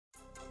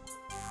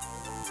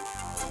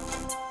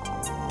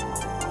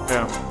A. R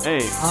N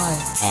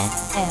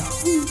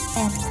F E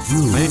N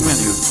Main menu.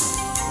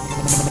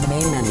 Main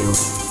menu.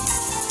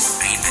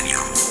 Main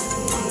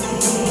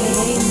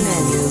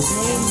menu.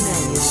 Main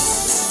menu.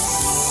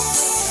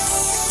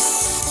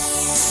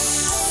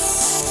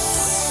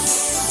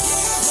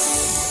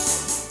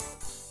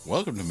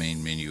 Welcome to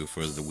Main Menu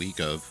for the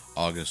week of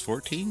August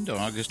 14 to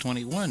August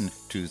 21,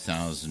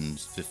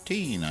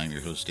 2015. I'm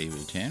your host,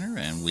 David Tanner,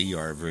 and we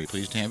are very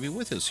pleased to have you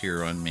with us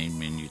here on Main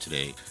Menu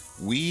today.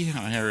 We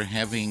are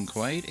having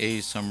quite a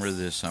summer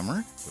this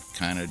summer, with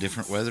kind of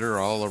different weather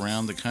all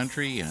around the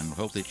country, and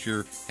hope that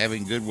you're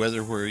having good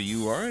weather where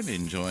you are and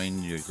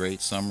enjoying your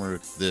great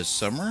summer this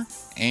summer.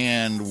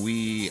 And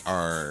we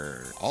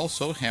are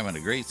also having a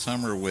great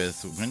summer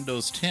with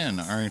Windows 10,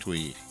 aren't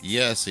we?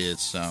 Yes,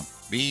 it's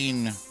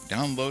being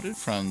downloaded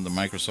from the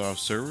Microsoft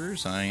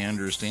servers, I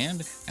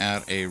understand,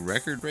 at a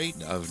record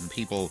rate of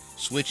people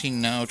switching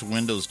now to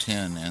Windows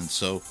 10. And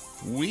so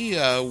we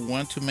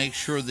want to make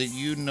sure that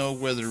you know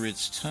whether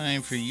it's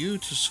time for you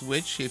to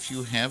switch if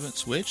you haven't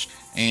switched.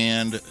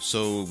 And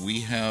so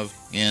we have,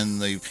 in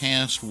the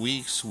past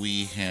weeks,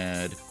 we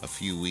had a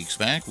few weeks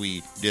back,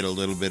 we did a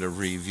little bit of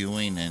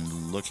reviewing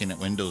and looking at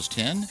Windows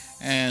 10.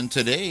 And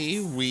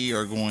today we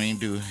are going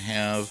to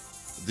have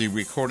the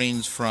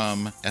recordings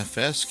from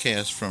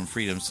FSCast from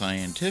Freedom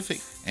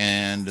Scientific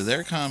and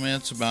their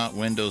comments about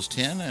Windows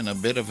 10 and a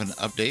bit of an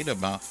update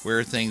about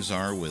where things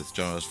are with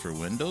JAWS for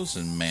Windows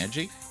and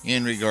Magic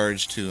in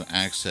regards to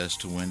access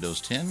to Windows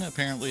 10.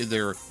 Apparently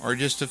there are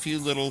just a few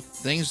little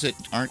things that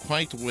aren't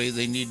quite the way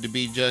they need to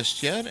be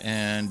just yet,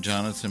 and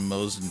Jonathan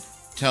Mosen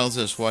tells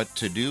us what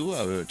to do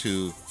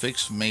to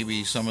fix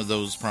maybe some of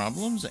those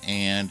problems,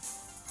 and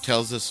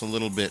tells us a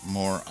little bit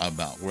more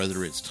about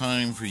whether it's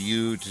time for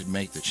you to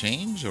make the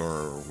change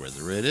or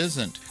whether it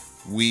isn't.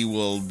 We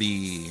will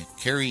be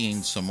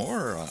carrying some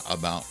more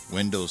about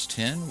Windows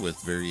 10 with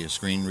various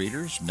screen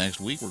readers. Next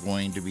week we're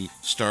going to be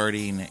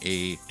starting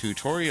a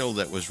tutorial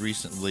that was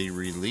recently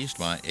released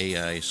by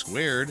AI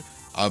Squared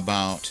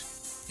about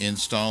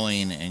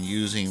installing and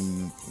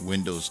using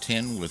Windows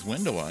 10 with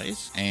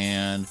WindowEyes.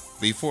 And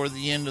before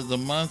the end of the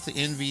month,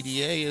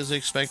 NVDA is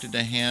expected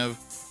to have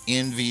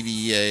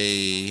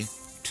NVDA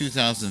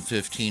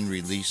 2015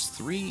 Release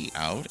 3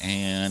 out,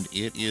 and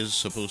it is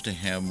supposed to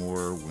have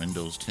more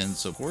Windows 10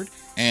 support.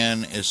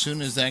 And as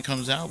soon as that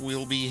comes out,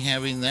 we'll be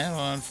having that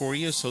on for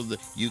you so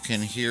that you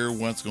can hear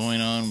what's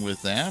going on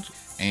with that.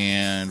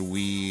 And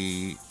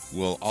we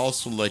will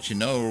also let you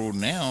know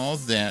now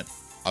that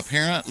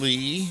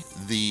apparently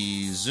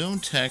the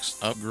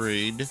ZoomText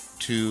upgrade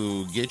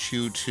to get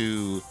you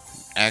to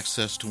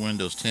access to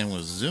Windows 10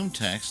 with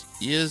ZoomText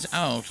is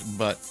out,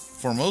 but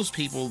for most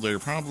people, there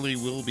probably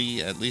will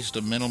be at least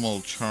a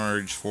minimal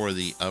charge for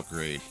the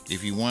upgrade.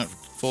 If you want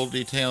full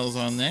details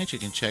on that, you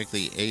can check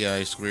the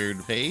AI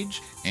Squared page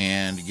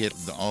and get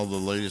all the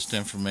latest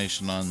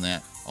information on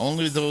that.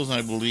 Only those,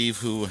 I believe,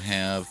 who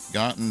have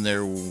gotten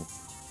their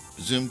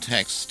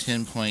ZoomText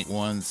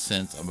 10.1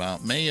 since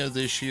about May of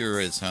this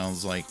year, it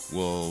sounds like,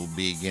 will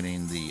be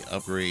getting the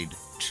upgrade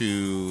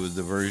to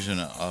the version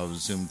of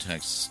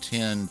ZoomText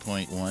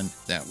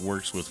 10.1 that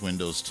works with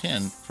Windows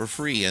 10 for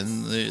free.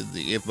 And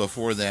if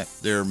before that,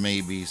 there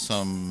may be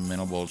some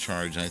minimal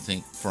charge. I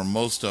think for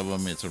most of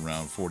them, it's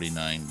around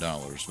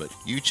 $49. But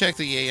you check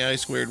the AI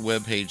Squared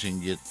webpage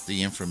and get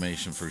the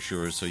information for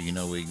sure, so you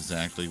know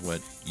exactly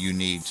what you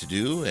need to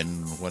do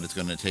and what it's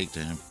going to take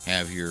to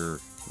have your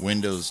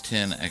Windows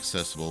 10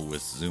 accessible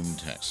with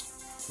ZoomText.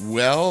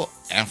 Well,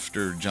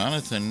 after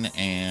Jonathan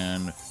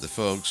and the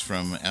folks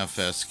from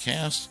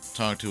FSCast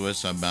talked to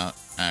us about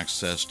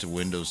access to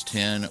Windows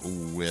 10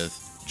 with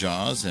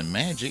JAWS and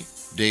Magic,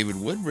 David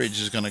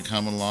Woodbridge is going to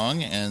come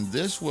along, and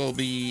this will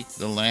be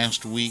the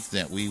last week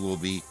that we will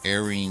be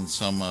airing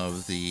some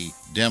of the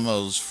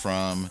demos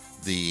from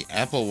the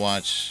Apple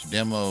Watch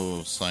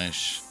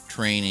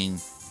demo/training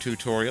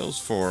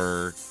tutorials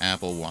for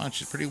Apple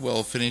Watch. It pretty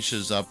well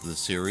finishes up the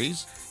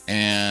series,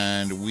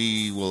 and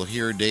we will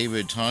hear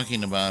David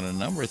talking about a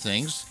number of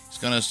things. He's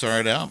going to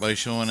start out by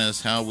showing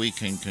us how we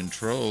can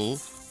control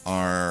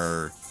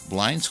our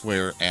Blind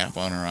Square app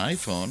on our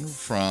iPhone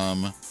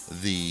from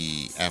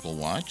the Apple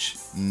Watch.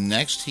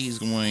 Next, he's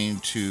going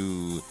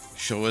to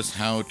show us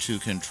how to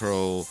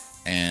control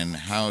and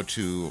how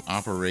to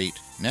operate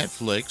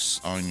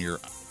Netflix on your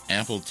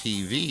Apple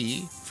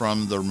TV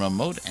from the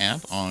remote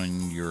app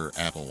on your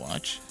Apple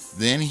Watch.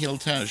 Then he'll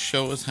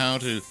show us how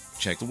to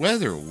check the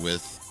weather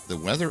with the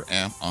weather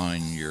app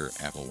on your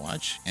Apple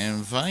Watch.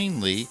 And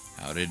finally,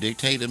 how to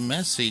dictate a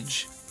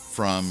message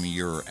from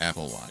your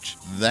Apple Watch.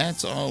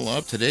 That's all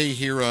up today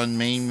here on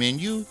Main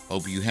Menu.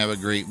 Hope you have a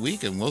great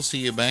week, and we'll see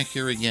you back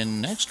here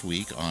again next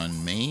week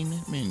on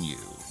Main Menu.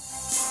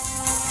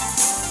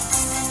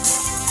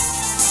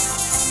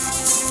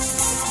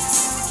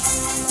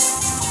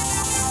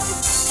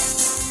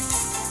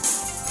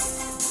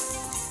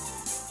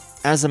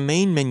 As a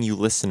Main Menu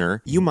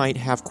listener, you might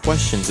have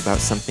questions about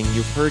something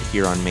you've heard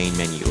here on Main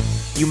Menu.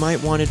 You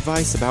might want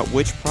advice about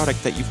which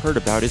product that you've heard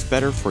about is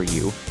better for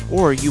you,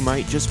 or you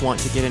might just want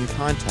to get in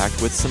contact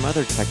with some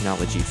other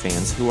technology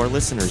fans who are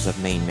listeners of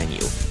Main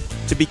Menu.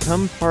 To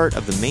become part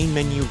of the Main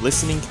Menu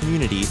listening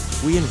community,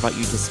 we invite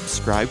you to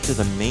subscribe to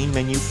the Main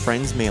Menu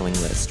Friends mailing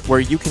list, where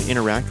you can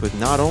interact with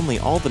not only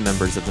all the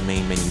members of the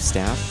Main Menu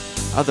staff,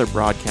 other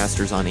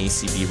broadcasters on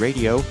ACB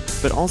Radio,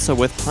 but also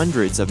with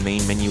hundreds of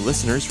Main Menu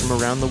listeners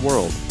from around the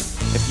world.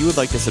 If you would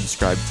like to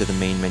subscribe to the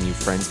Main Menu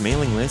Friends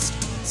mailing list,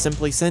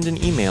 simply send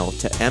an email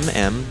to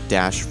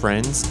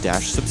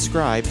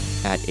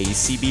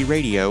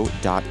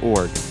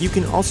mm-friends-subscribe@acbradio.org. You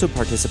can also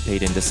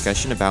participate in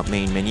discussion about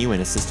Main Menu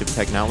and assistive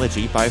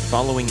technology by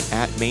following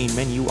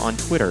 @MainMenu on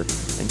Twitter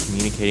and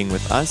communicating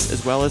with us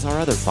as well as our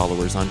other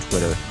followers on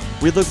Twitter.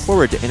 We look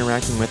forward to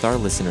interacting with our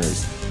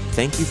listeners.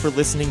 Thank you for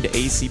listening to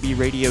ACB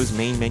Radio's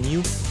Main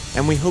Menu,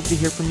 and we hope to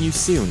hear from you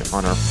soon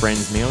on our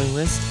Friends mailing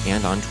list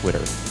and on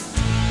Twitter.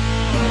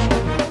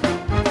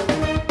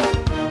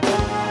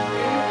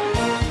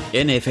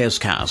 NFS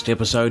Cast,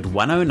 episode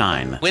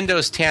 109.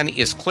 Windows 10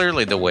 is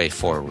clearly the way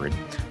forward.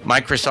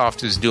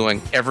 Microsoft is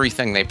doing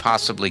everything they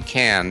possibly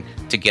can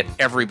to get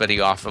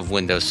everybody off of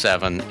Windows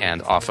 7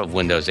 and off of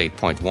Windows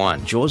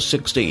 8.1. JAWS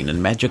 16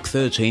 and Magic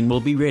 13 will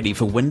be ready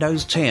for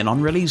Windows 10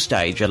 on release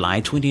day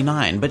July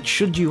 29, but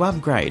should you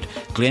upgrade?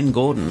 Glenn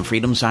Gordon,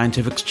 Freedom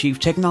Scientific's Chief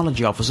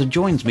Technology Officer,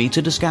 joins me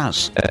to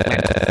discuss.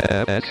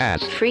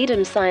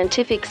 Freedom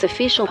Scientific's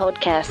official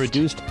podcast.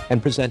 Produced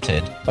and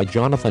presented by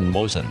Jonathan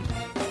Mosen.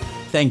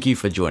 Thank you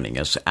for joining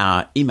us.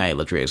 Our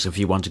email address, if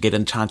you want to get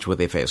in touch with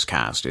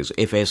FSCast, is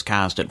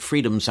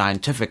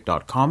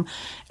fscast@freedomscientific.com,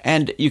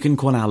 and you can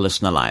call our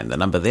listener line. The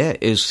number there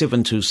is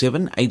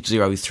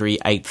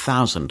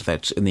 727-803-8000.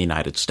 That's in the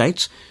United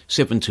States,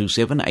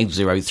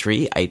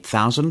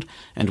 727-803-8000.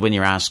 And when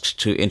you're asked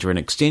to enter an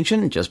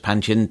extension, just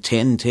punch in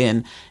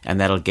 1010,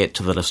 and that'll get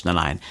to the listener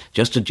line.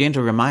 Just a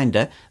gentle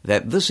reminder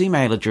that this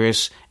email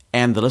address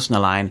and the listener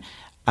line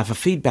for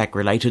feedback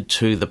related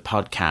to the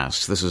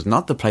podcast. This is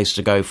not the place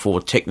to go for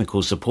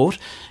technical support.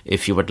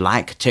 If you would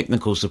like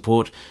technical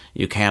support,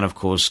 you can, of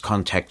course,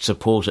 contact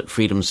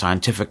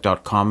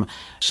support@freedomscientific.com,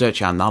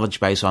 search our knowledge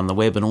base on the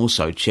web, and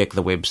also check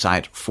the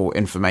website for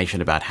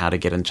information about how to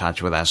get in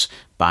touch with us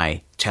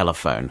by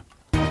telephone.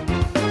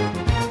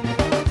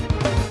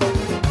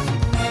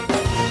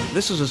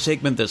 This is a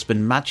segment that's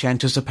been much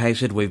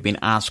anticipated. We've been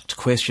asked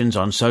questions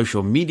on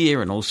social media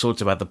and all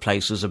sorts of other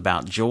places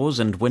about JAWS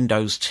and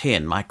Windows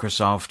 10.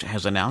 Microsoft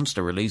has announced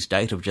a release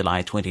date of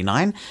July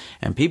 29,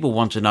 and people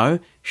want to know,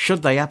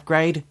 should they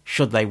upgrade?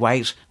 Should they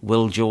wait?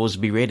 Will JAWS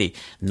be ready?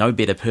 No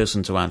better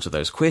person to answer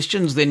those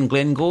questions than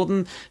Glenn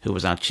Gordon, who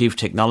is our Chief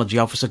Technology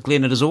Officer.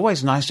 Glenn, it is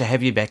always nice to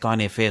have you back on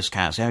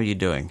FSCast. How are you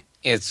doing?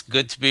 It's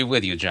good to be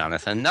with you,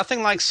 Jonathan.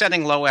 Nothing like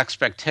setting low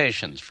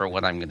expectations for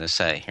what I'm going to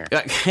say here.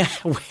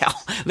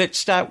 Well, let's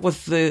start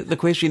with the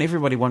question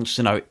everybody wants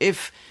to know.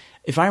 If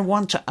I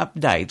want to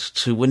update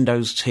to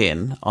Windows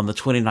 10 on the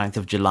 29th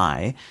of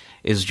July,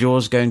 is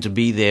JAWS going to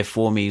be there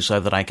for me so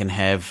that I can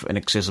have an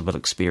accessible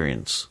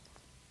experience?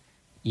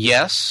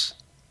 Yes,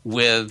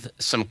 with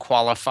some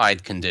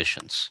qualified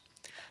conditions.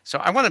 So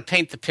I want to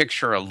paint the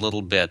picture a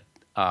little bit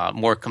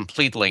more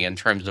completely in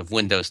terms of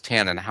Windows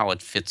 10 and how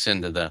it fits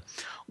into the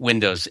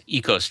Windows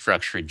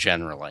ecostructure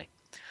generally.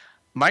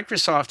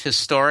 Microsoft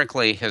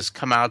historically has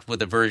come out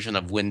with a version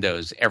of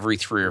Windows every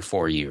 3 or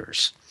 4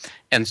 years.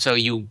 And so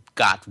you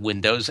got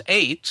Windows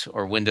 8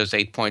 or Windows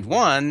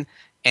 8.1,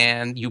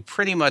 and you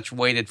pretty much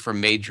waited for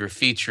major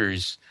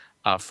features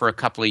for a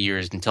couple of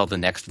years until the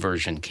next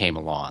version came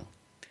along.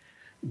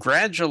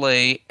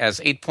 Gradually,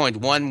 as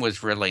 8.1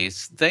 was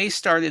released, they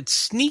started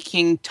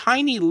sneaking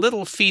tiny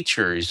little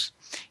features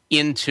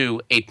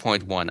into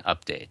 8.1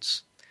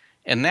 updates.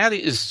 And that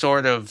is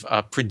sort of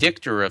a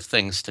predictor of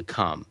things to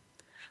come.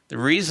 The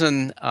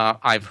reason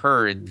I've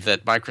heard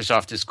that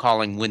Microsoft is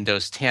calling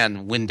Windows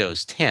 10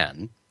 Windows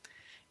 10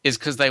 is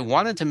because they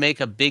wanted to make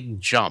a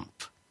big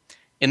jump.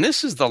 And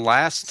this is the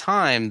last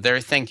time they're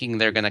thinking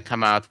they're going to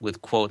come out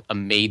with, quote, a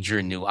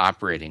major new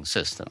operating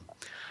system.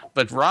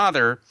 But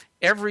rather,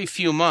 every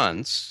few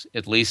months,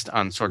 at least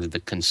on sort of the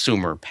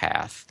consumer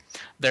path,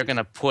 they're going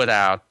to put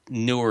out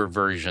newer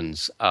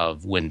versions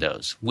of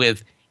Windows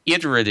with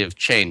iterative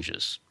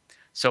changes.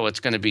 So it's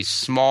going to be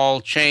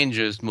small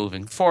changes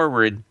moving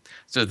forward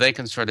so they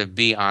can sort of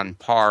be on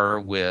par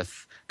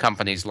with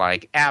companies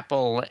like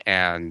Apple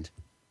and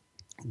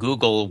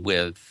Google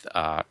with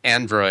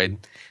Android,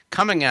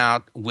 coming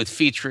out with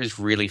features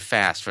really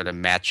fast, sort of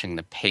matching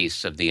the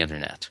pace of the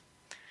internet.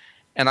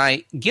 And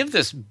I give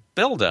this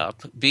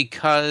build-up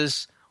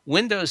because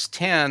Windows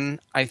 10,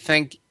 I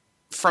think,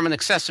 from an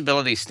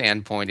accessibility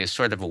standpoint, is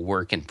sort of a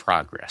work in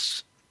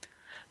progress.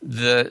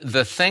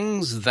 The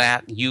things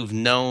that you've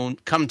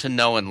come to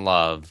know and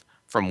love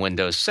from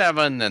Windows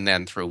 7 and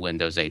then through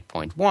Windows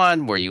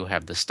 8.1, where you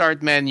have the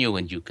start menu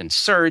and you can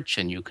search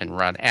and you can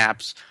run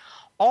apps,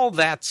 all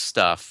that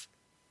stuff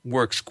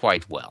works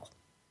quite well.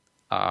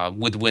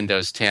 with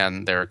Windows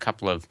 10. There are a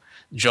couple of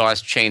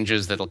JAWS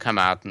changes that will come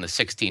out in the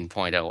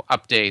 16.0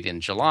 update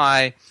in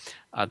July.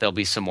 There'll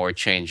be some more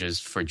changes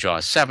for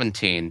JAWS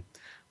 17.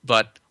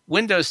 But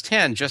Windows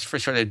 10, just for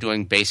sort of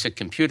doing basic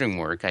computing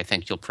work, I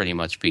think you'll pretty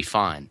much be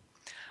fine.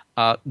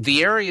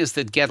 The areas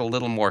that get a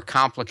little more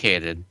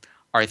complicated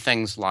are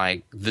things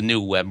like the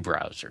new web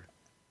browser.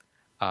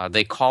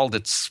 They called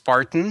it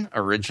Spartan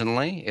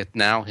originally. It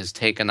now has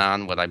taken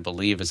on what I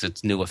believe is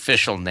its new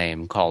official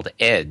name called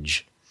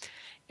Edge.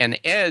 And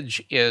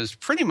Edge is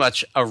pretty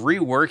much a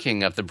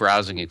reworking of the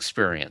browsing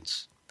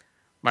experience.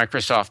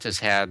 Microsoft has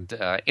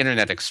had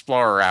Internet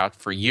Explorer out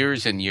for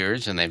years and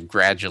years, and they've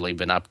gradually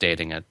been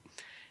updating it.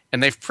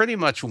 And they've pretty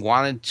much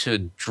wanted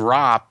to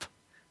drop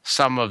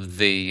some of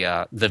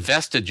the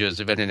vestiges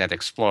of Internet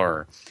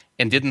Explorer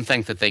and didn't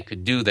think that they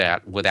could do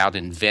that without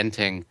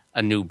inventing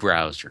a new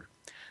browser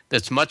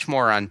that's much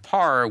more on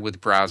par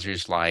with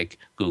browsers like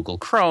Google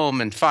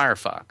Chrome and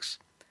Firefox.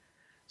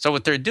 So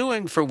what they're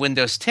doing for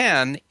Windows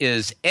 10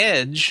 is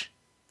Edge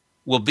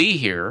will be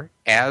here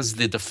as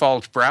the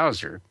default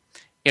browser.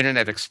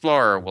 Internet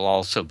Explorer will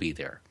also be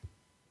there.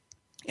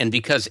 And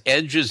because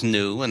Edge is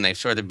new and they've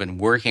sort of been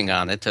working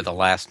on it to the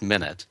last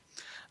minute,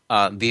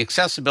 the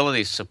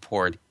accessibility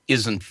support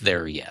isn't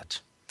there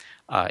yet.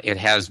 It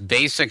has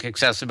basic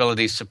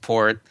accessibility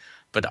support,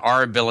 but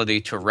our ability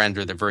to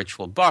render the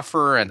virtual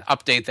buffer and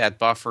update that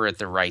buffer at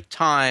the right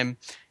time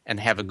and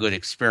have a good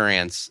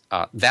experience,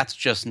 that's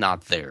just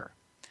not there.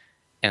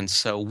 And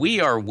so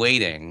we are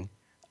waiting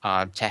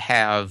to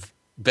have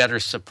better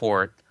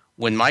support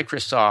when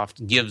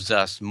Microsoft gives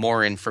us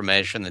more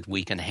information that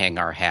we can hang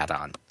our hat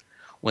on.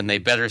 When they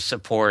better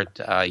support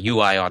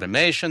UI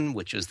automation,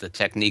 which is the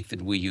technique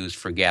that we use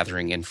for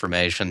gathering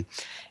information,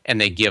 and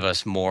they give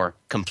us more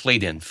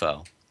complete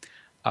info.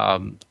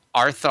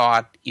 Our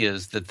thought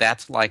is that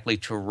that's likely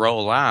to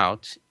roll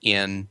out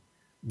in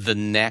the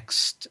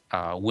next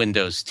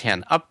Windows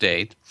 10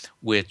 update,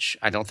 which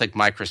I don't think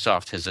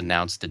Microsoft has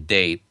announced a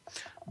date,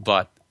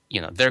 but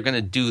they're going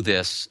to do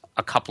this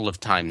a couple of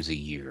times a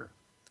year.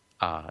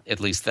 At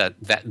least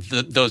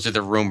those are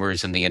the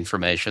rumors and the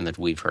information that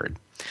we've heard.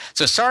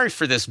 So sorry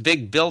for this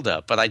big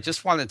buildup, but I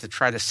just wanted to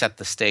try to set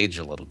the stage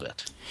a little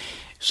bit.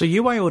 So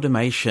UI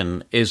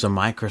automation is a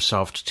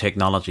Microsoft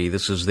technology.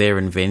 This is their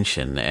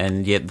invention,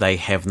 and yet they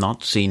have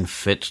not seen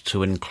fit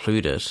to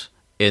include it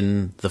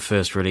in the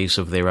first release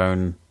of their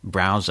own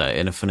browser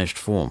in a finished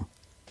form.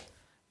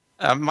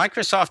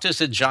 Microsoft is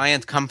a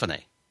giant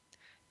company,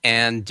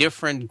 and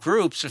different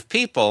groups of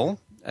people,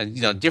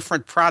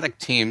 different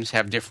product teams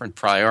have different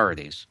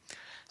priorities.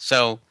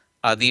 So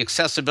the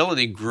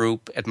accessibility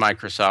group at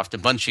Microsoft a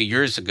bunch of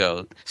years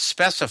ago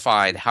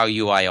specified how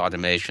UI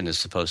automation is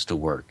supposed to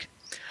work.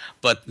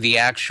 But the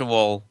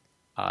actual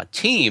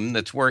team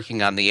that's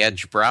working on the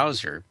Edge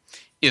browser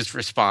is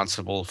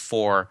responsible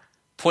for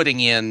putting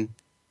in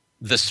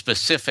the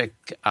specific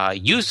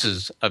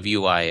uses of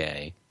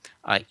UIA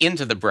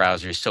into the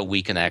browser so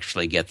we can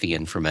actually get the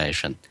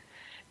information.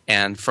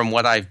 And from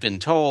what I've been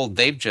told,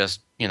 they've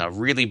just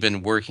really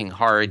been working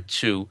hard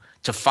to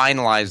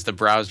finalize the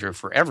browser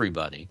for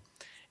everybody.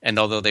 And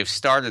although they've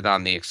started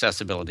on the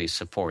accessibility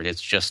support,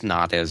 it's just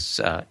not as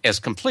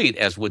complete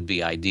as would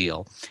be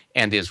ideal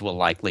and will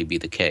likely be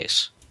the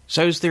case.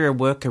 So is there a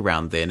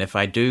workaround then? If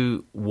I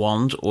do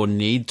want or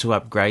need to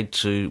upgrade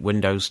to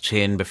Windows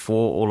 10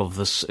 before all of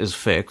this is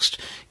fixed,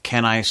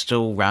 can I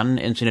still run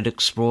Internet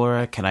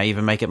Explorer? Can I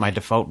even make it my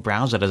default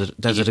browser?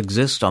 Does it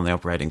exist on the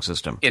operating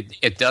system?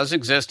 It does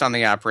exist on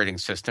the operating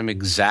system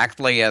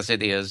exactly as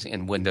it is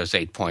in Windows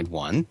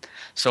 8.1.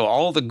 So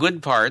all the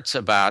good parts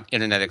about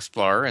Internet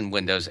Explorer and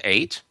Windows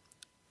 8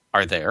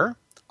 are there.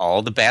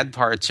 All the bad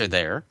parts are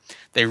there.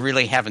 They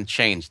really haven't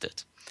changed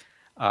it.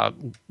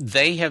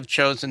 They have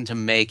chosen to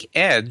make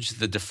Edge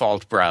the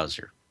default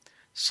browser.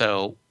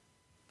 So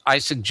I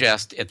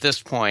suggest at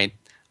this point,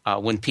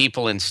 when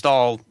people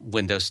install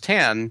Windows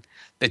 10,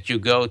 that you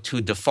go to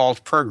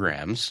default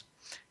programs,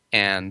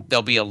 and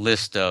there'll be a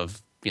list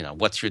of,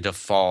 what's your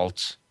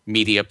default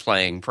media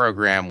playing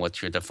program,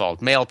 what's your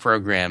default mail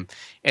program,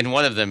 and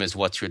one of them is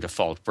what's your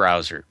default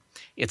browser.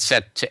 It's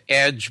set to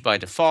Edge by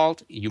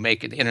default. You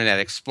make it Internet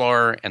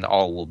Explorer, and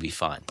all will be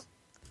fine.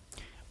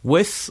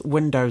 With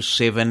Windows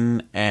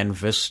 7 and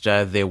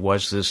Vista, there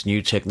was this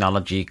new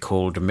technology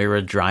called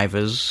mirror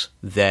drivers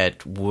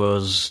that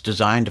was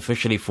designed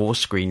officially for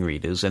screen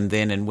readers, and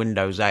then in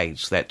Windows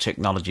 8, that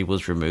technology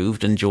was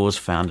removed, and JAWS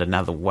found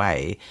another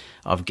way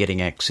of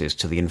getting access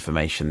to the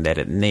information that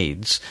it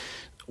needs.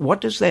 What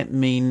does that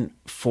mean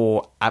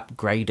for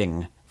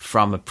upgrading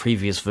from a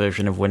previous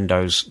version of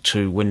Windows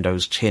to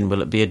Windows 10?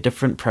 Will it be a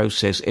different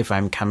process if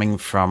I'm coming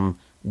from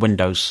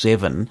Windows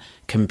 7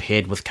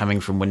 compared with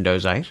coming from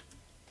Windows 8?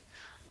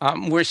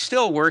 We're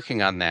still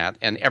working on that,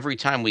 and every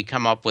time we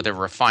come up with a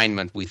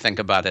refinement, we think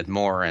about it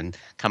more and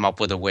come up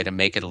with a way to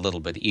make it a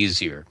little bit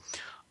easier.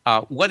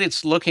 What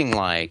it's looking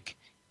like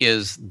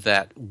is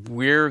that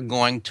we're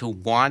going to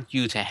want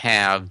you to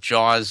have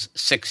JAWS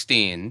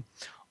 16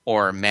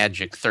 or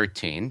Magic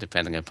 13,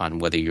 depending upon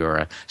whether you're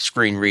a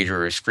screen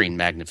reader or a screen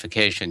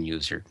magnification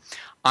user,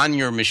 on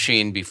your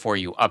machine before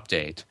you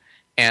update,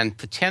 and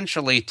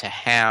potentially to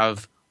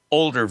have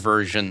older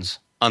versions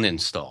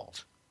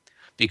uninstalled,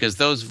 because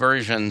those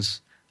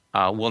versions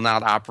will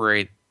not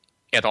operate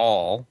at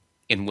all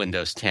in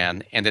Windows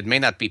 10, and it may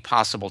not be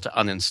possible to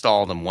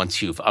uninstall them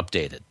once you've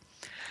updated.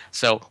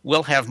 So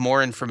we'll have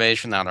more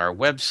information on our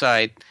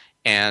website,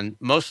 and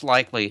most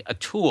likely a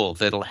tool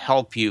that'll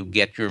help you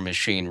get your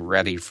machine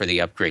ready for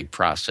the upgrade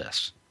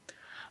process.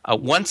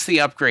 Once the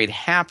upgrade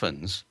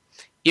happens,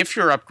 if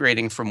you're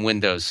upgrading from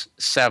Windows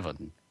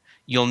 7,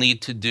 you'll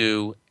need to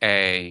do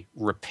a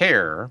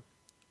repair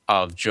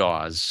of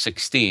JAWS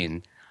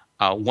 16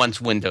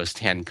 once Windows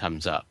 10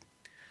 comes up.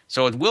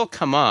 So it will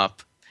come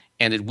up,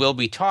 and it will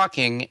be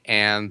talking,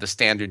 and the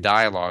standard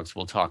dialogues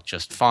will talk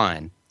just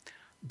fine.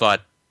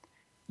 But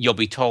you'll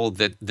be told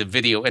that the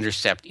video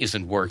intercept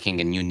isn't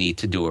working and you need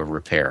to do a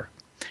repair.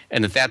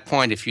 And at that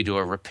point, if you do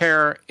a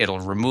repair,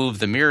 it'll remove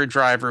the mirror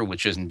driver,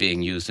 which isn't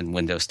being used in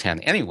Windows 10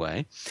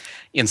 anyway,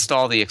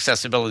 install the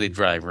accessibility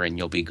driver, and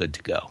you'll be good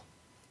to go.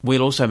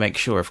 We'll also make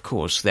sure, of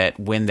course, that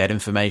when that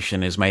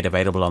information is made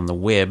available on the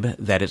web,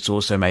 that it's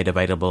also made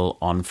available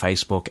on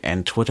Facebook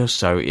and Twitter.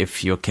 So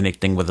if you're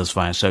connecting with us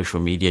via social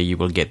media, you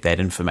will get that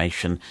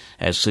information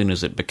as soon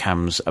as it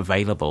becomes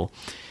available.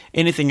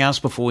 Anything else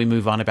before we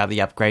move on about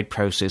the upgrade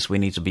process we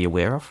need to be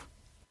aware of?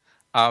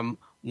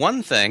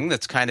 One thing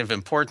that's kind of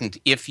important,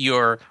 if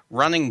you're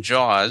running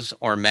JAWS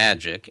or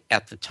Magic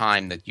at the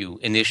time that you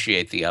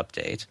initiate the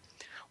update,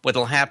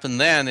 what'll happen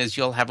then is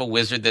you'll have a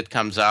wizard that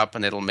comes up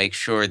and it'll make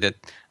sure that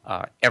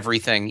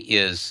everything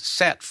is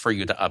set for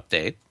you to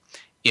update.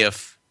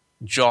 If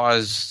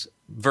JAWS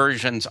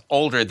versions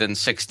older than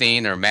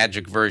 16 or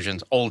Magic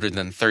versions older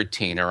than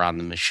 13 are on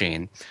the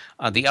machine,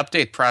 the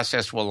update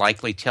process will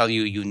likely tell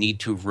you you need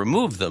to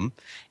remove them,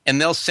 and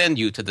they'll send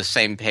you to the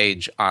same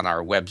page on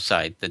our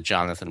website that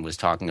Jonathan was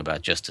talking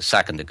about just a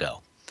second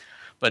ago.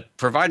 But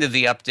provided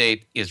the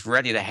update is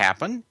ready to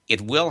happen,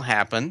 it will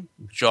happen.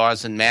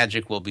 JAWS and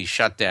Magic will be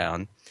shut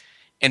down.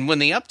 And when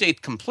the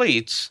update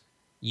completes,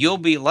 you'll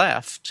be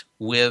left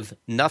with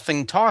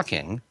nothing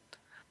talking,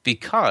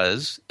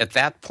 because at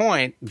that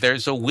point,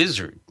 there's a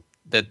wizard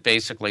that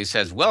basically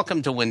says,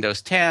 welcome to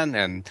Windows 10,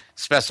 and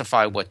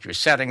specify what your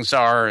settings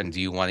are, and do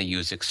you want to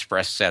use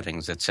express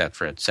settings,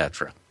 etc.,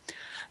 etc.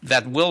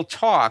 That will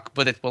talk,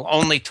 but it will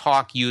only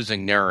talk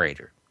using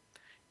narrator.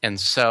 And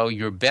so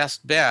your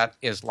best bet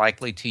is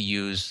likely to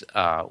use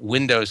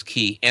Windows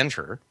key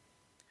Enter.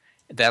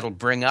 That'll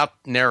bring up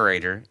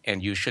narrator,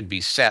 and you should be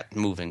set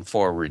moving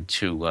forward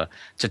to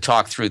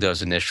talk through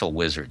those initial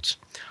wizards.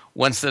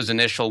 Once those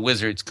initial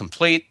wizards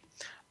complete,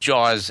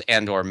 JAWS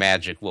and or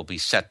Magic will be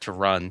set to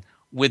run,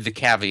 with the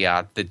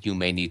caveat that you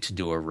may need to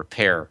do a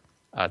repair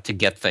to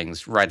get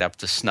things right up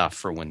to snuff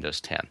for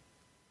Windows 10.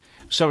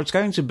 So it's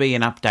going to be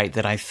an update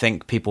that I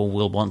think people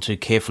will want to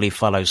carefully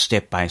follow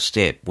step by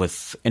step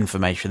with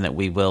information that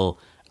we will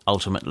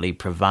ultimately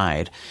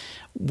provide.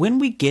 When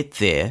we get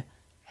there,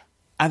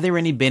 are there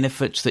any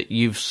benefits that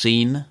you've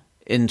seen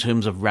in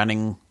terms of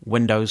running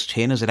Windows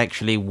 10? Is it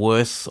actually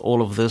worth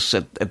all of this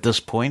at this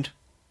point?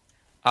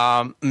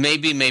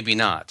 Maybe, maybe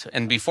not.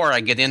 And before I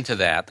get into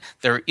that,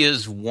 there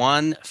is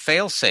one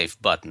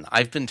fail-safe button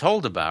I've been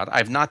told about.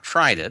 I've not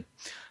tried it,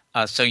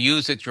 so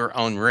use at your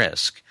own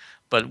risk.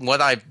 But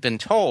what I've been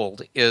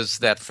told is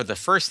that for the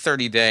first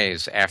 30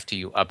 days after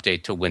you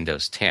update to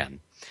Windows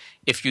 10,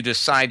 if you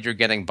decide you're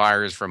getting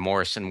buyer's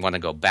remorse and want to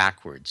go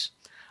backwards,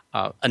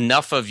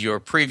 enough of your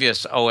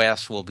previous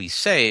OS will be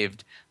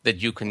saved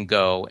that you can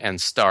go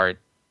and start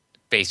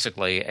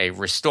basically a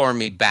restore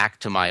me back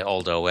to my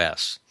old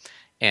OS.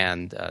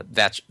 And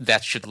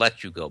that should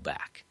let you go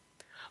back.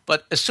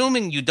 But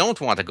assuming you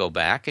don't want to go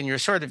back and you're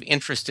sort of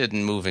interested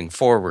in moving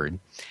forward,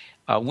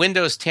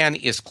 Windows 10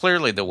 is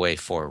clearly the way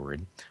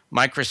forward.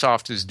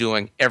 Microsoft is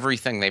doing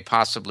everything they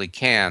possibly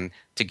can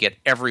to get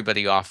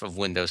everybody off of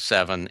Windows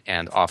 7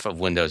 and off of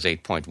Windows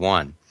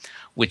 8.1,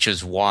 which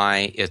is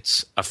why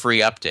it's a free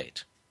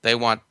update. They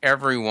want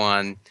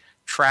everyone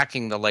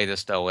tracking the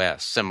latest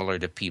OS, similar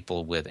to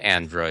people with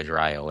Android or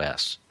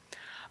iOS.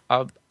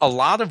 A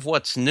lot of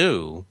what's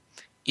new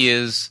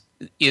is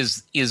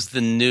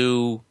the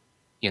new,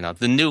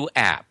 the new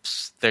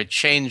apps. They're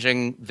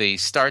changing the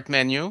start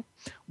menu,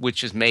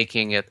 which is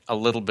making it a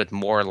little bit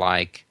more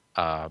like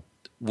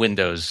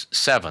Windows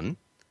 7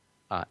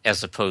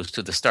 as opposed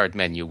to the start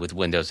menu with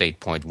Windows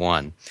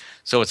 8.1.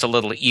 So it's a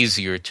little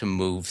easier to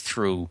move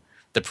through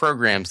the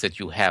programs that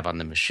you have on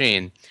the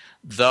machine,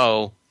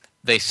 though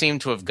they seem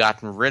to have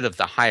gotten rid of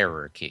the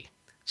hierarchy.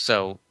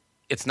 So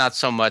it's not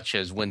so much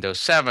as Windows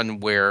 7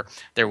 where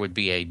there would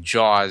be a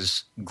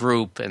JAWS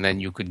group and then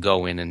you could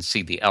go in and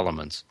see the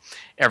elements.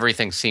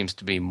 Everything seems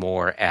to be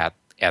more at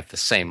the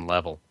same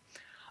level.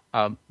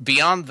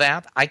 Beyond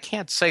that, I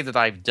can't say that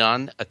I've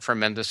done a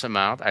tremendous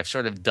amount. I've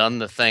sort of done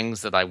the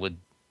things that I would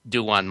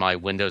do on my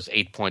Windows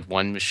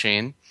 8.1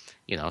 machine.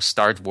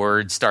 Start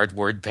Word, start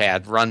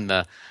WordPad,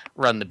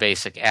 run the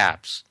basic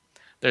apps.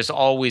 There's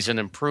always an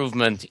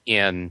improvement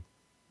in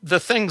the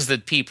things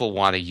that people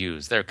want to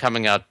use. They're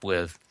coming up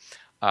with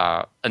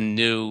a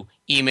new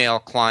email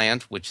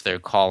client, which they're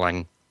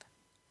calling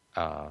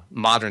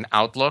modern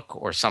Outlook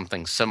or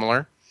something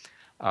similar,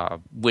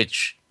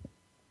 which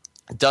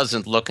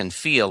doesn't look and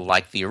feel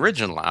like the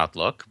original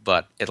Outlook,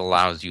 but it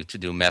allows you to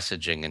do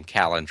messaging and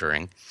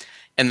calendaring.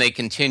 And they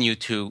continue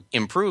to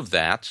improve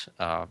that,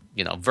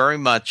 very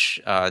much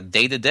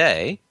day to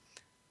day,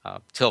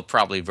 till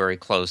probably very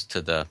close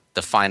to the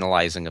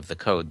finalizing of the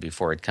code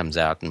before it comes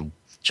out in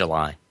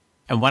July.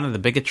 And one of the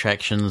big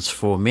attractions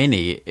for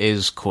many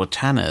is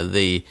Cortana,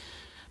 the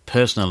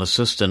personal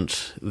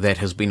assistant that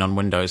has been on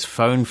Windows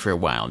Phone for a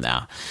while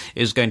now,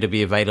 is going to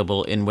be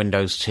available in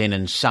Windows 10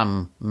 in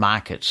some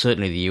markets,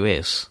 certainly the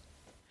US.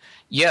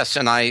 Yes,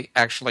 and I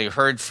actually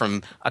heard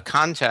from a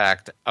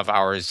contact of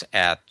ours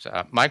at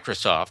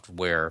Microsoft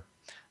where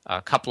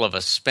a couple of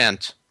us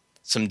spent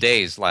some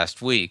days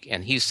last week,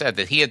 and he said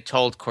that he had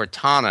told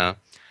Cortana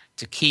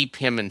to keep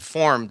him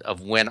informed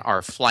of when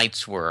our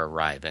flights were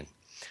arriving.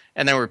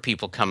 And there were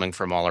people coming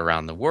from all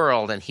around the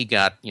world, and he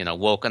got,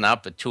 woken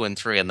up at 2 and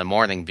 3 in the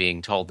morning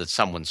being told that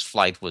someone's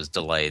flight was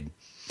delayed.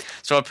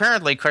 So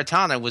apparently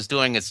Cortana was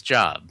doing its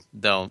job,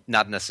 though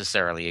not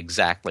necessarily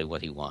exactly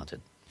what he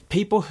wanted.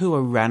 People who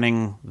are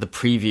running the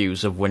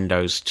previews of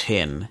Windows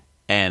 10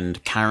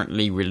 and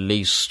currently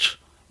released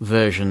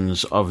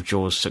versions of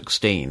JAWS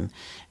 16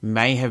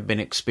 may have been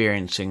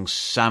experiencing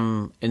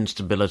some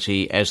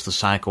instability as the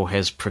cycle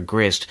has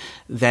progressed.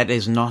 That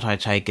is not, I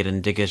take it,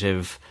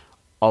 indicative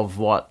of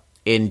what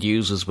end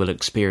users will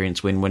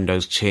experience when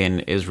Windows 10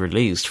 is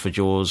released for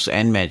JAWS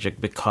and Magic,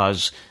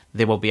 because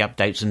there will be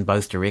updates in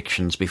both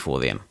directions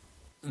before then.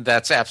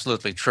 That's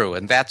absolutely true,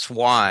 and that's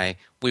why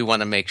we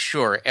want to make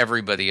sure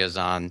everybody is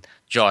on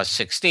JAWS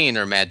 16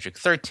 or Magic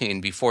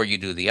 13 before you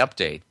do the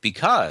update,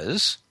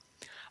 because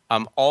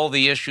all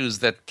the issues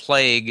that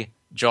plague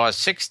JAWS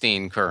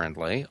 16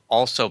 currently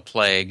also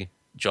plague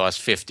JAWS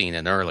 15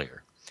 and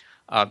earlier.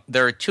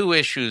 There are two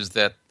issues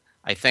that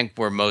I think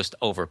were most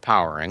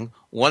overpowering.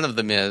 One of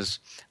them is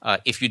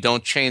if you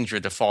don't change your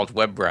default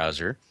web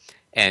browser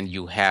and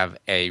you have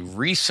a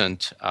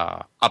recent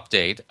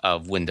update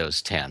of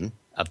Windows 10,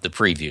 of the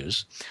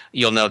previews,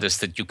 you'll notice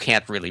that you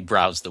can't really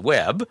browse the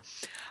web.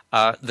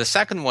 The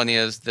second one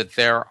is that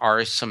there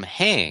are some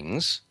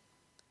hangs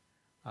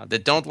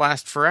that don't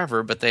last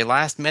forever, but they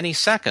last many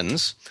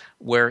seconds,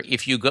 where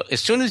if you go, as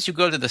soon as you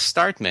go to the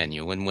Start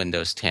menu in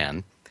Windows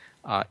 10,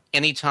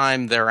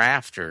 anytime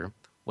thereafter,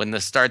 when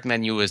the Start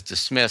menu is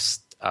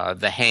dismissed,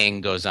 the hang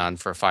goes on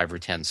for 5 or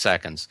 10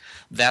 seconds.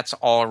 That's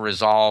all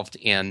resolved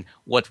in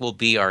what will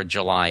be our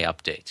July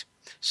update.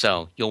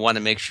 So you'll want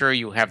to make sure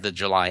you have the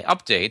July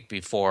update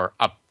before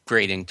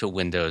upgrading to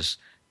Windows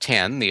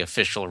 10, the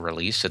official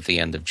release at the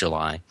end of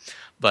July.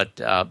 But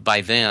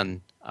by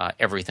then,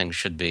 everything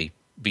should be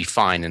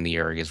fine in the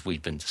areas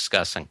we've been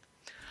discussing.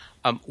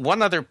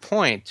 One other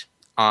point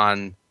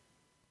on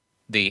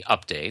the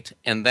update,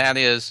 and that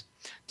is,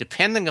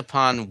 depending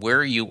upon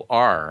where you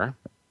are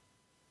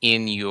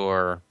in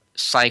your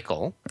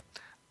cycle,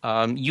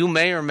 you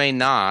may or may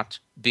not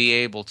be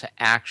able to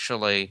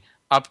actually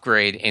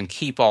upgrade and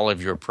keep all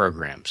of your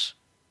programs.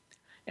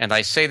 And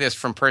I say this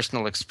from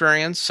personal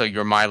experience, so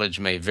your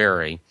mileage may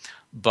vary,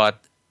 but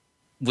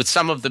with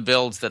some of the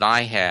builds that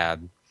I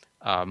had,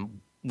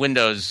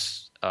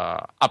 Windows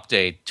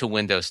update to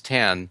Windows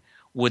 10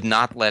 would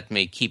not let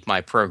me keep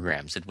my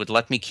programs. It would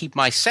let me keep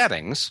my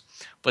settings,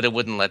 but it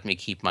wouldn't let me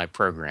keep my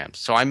programs.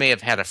 So I may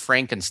have had a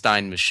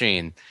Frankenstein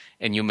machine,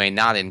 and you may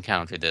not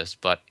encounter this,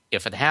 but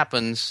if it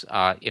happens,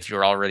 if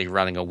you're already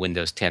running a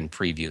Windows 10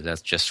 preview,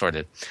 that's just sort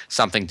of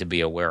something to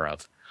be aware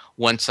of.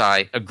 Once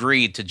I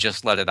agreed to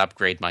just let it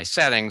upgrade my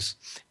settings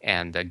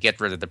and get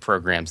rid of the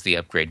programs, the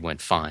upgrade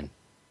went fine.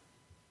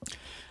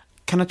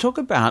 Can I talk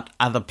about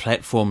other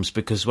platforms?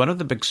 Because one of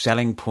the big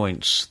selling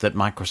points that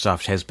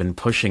Microsoft has been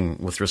pushing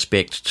with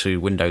respect to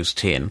Windows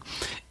 10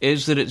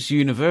 is that it's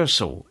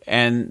universal,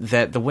 and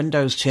that the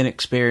Windows 10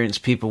 experience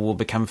people will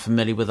become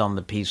familiar with on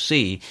the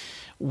PC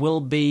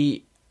will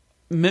be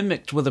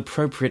mimicked with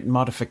appropriate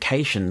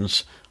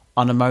modifications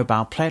on a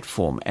mobile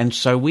platform. And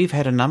so we've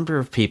had a number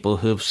of people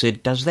who have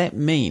said, does that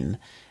mean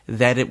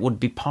that it would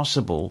be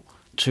possible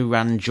to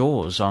run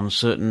JAWS on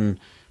certain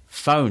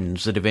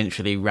phones that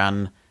eventually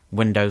run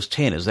Windows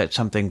 10? Is that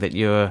something that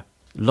you're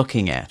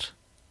looking at?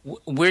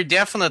 We're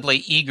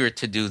definitely eager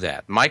to do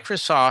that.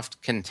 Microsoft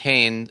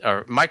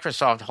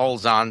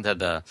holds on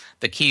to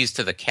the keys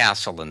to the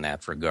castle in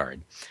that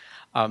regard.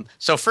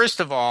 So first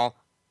of all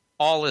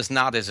is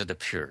not as it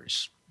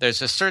appears.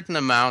 There's a certain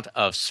amount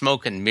of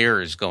smoke and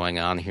mirrors going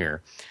on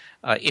here.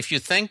 If you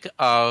think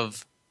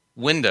of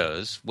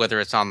Windows, whether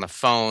it's on the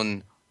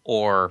phone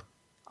or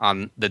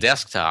on the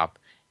desktop,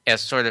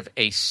 as sort of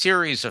a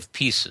series of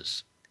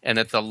pieces, and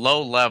at the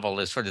low level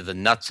is sort of the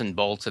nuts and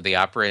bolts of the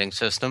operating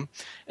system,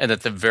 and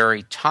at the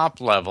very top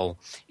level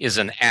is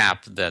an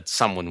app that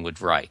someone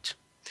would write,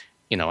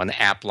 an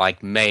app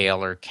like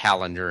Mail or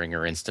calendaring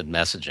or instant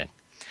messaging.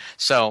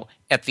 So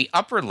at the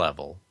upper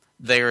level,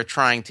 they are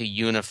trying to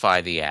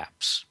unify the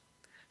apps.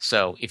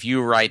 So if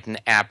you write an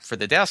app for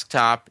the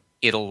desktop,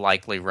 it'll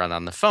likely run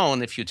on the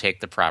phone if you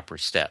take the proper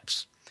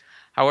steps.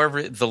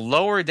 However, the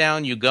lower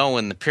down you go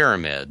in the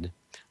pyramid,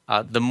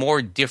 the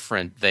more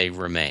different they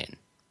remain.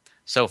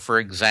 So, for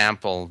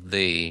example,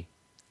 the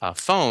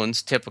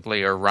phones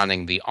typically are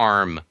running the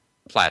ARM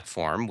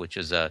platform, which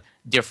is a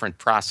different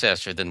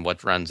processor than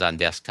what runs on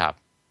desktop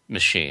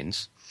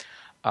machines.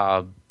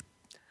 The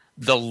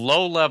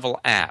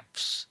low-level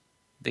apps,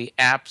 the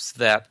apps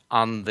that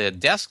on the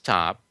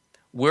desktop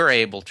we're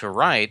able to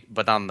write,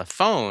 but on the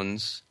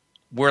phones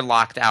we're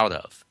locked out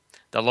of.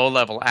 The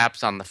low-level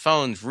apps on the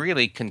phones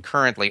really can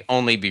currently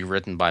only be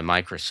written by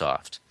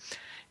Microsoft.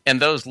 And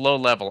those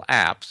low-level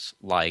apps,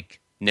 like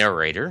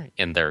Narrator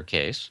in their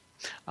case,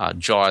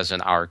 JAWS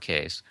in our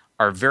case,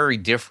 are very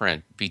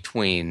different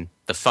between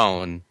the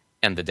phone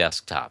and the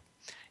desktop.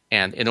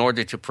 And in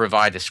order to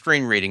provide a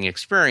screen reading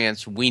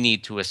experience, we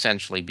need to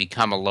essentially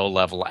become a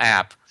low-level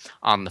app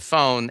on the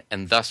phone,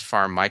 and thus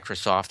far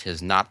Microsoft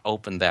has not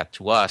opened that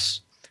to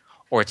us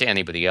or to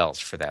anybody else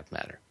for that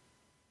matter.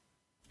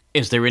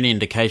 Is there any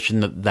indication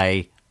that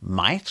they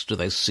might? Do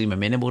they seem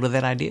amenable to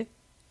that idea?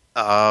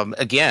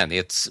 Again,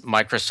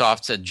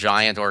 Microsoft's a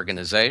giant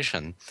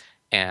organization,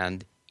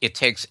 and it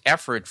takes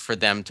effort for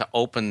them to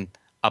open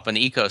up an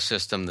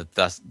ecosystem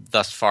that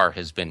thus far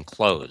has been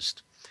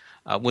closed.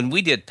 When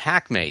we did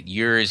PackMate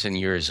years and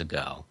years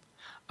ago,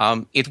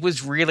 it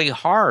was really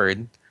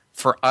hard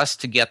for us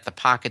to get the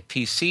Pocket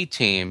PC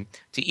team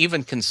to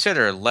even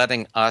consider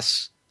letting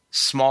us,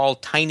 small,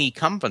 tiny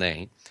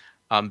company,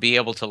 be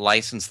able to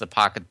license the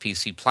Pocket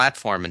PC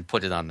platform and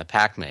put it on the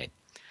PackMate.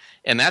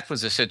 And that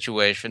was a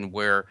situation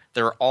where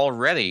there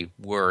already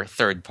were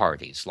third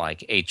parties like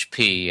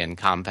HP and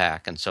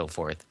Compaq and so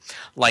forth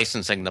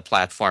licensing the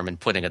platform and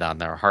putting it on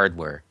their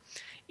hardware.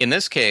 In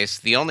this case,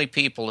 the only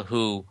people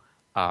who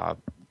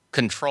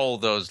control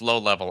those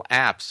low-level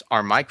apps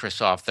are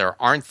Microsoft.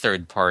 There aren't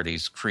third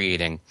parties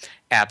creating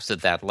apps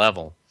at that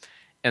level.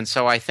 And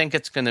so I think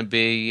it's going to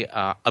be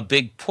a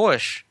big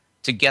push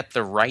to get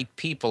the right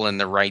people in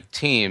the right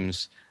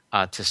teams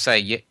to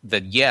say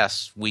that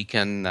yes, we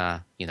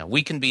can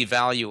be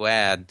value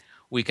add.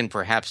 We can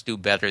perhaps do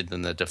better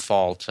than the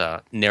default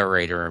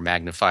narrator or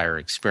magnifier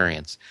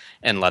experience,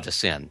 and let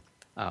us in.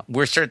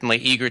 We're certainly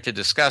eager to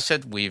discuss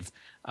it. We've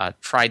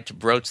tried to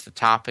broach the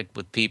topic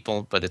with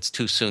people, but it's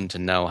too soon to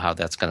know how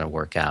that's going to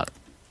work out.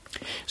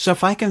 So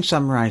if I can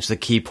summarize the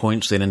key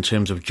points then in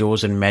terms of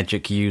JAWS and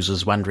Magic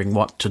users wondering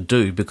what to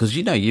do, because,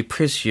 you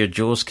press your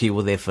JAWS key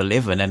with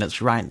F11 and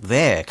it's right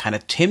there, kind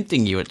of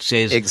tempting you. It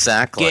says,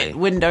 exactly, get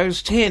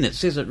Windows 10. It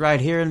says it right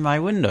here in my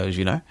Windows,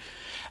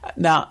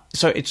 Now,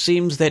 so it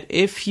seems that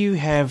if you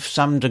have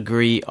some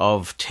degree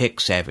of tech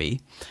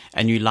savvy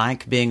and you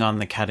like being on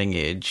the cutting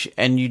edge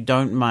and you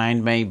don't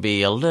mind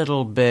maybe a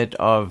little bit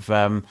of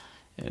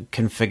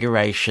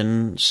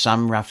configuration,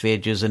 some rough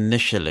edges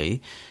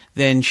initially,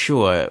 then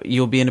sure,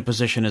 you'll be in a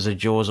position as a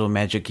JAWS or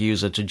Magic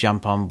user to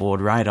jump on board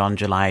right on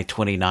July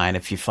 29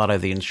 if you follow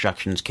the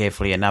instructions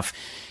carefully enough.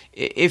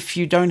 If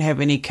you don't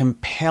have any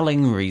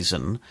compelling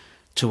reason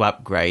to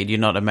upgrade, you're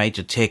not a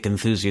major tech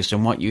enthusiast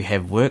and what you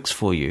have works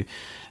for you,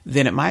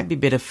 then it might be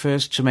better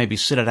first to maybe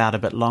sit it out a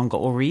bit longer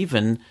or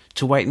even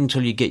to wait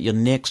until you get your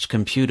next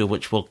computer,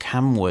 which will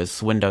come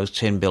with Windows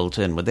 10 built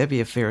in. Would that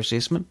be a fair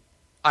assessment?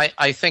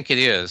 I think it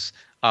is.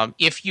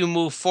 If you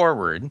move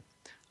forward,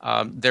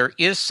 there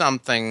is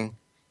something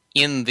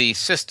in the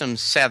system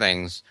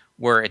settings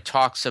where it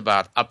talks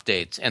about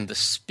updates and the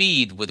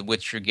speed with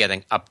which you're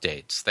getting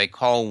updates. They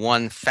call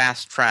one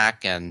fast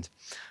track and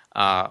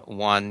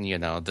one,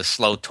 the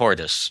slow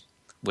tortoise,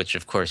 which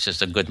of course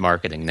is a good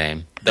marketing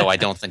name, though I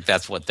don't think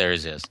that's what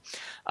theirs is.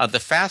 The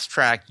fast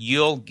track,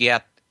 you'll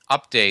get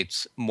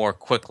updates more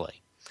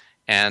quickly.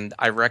 And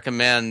I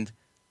recommend,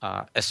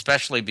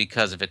 especially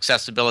because of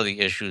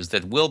accessibility issues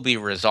that will be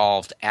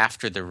resolved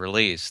after the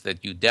release,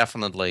 that you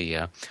definitely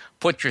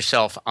put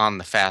yourself on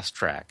the fast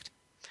track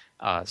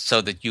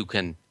so that you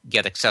can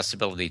get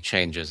accessibility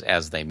changes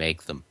as they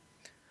make them.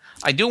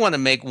 I do want to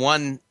make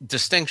one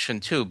distinction,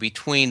 too,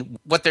 between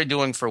what they're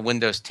doing for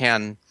Windows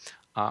 10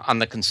 on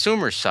the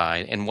consumer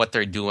side and what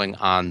they're doing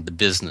on the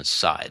business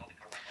side.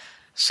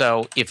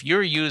 So if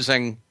you're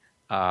using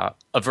a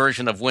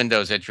version of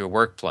Windows at your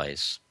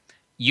workplace,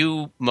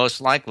 you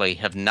most likely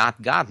have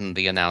not gotten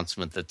the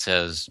announcement that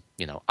says,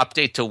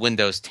 update to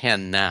Windows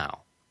 10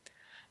 now.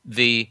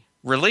 The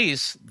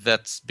release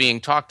that's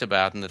being talked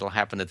about, and that'll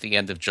happen at the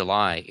end of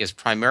July, is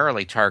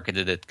primarily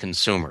targeted at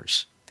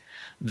consumers.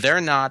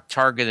 They're not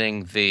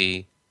targeting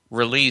the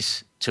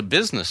release to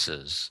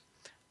businesses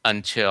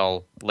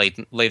until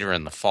later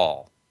in the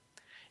fall.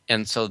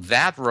 And so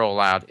that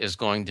rollout is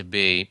going to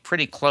be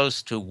pretty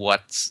close to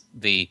what's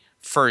the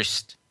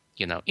first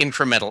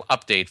incremental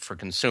update for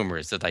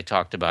consumers that I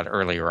talked about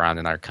earlier on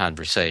in our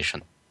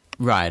conversation.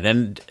 Right,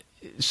 and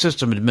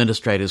system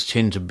administrators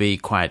tend to be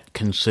quite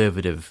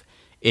conservative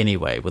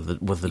anyway with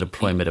the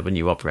deployment of a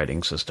new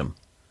operating system.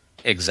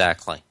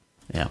 Exactly.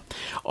 Yeah.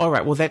 All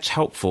right. Well, that's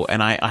helpful,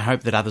 and I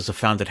hope that others have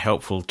found it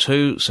helpful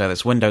too. So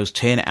that's Windows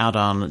 10 out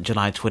on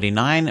July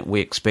 29. We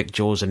expect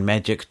JAWS and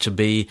Magic to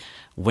be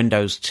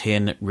Windows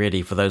 10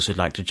 ready for those who'd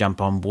like to jump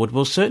on board.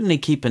 We'll certainly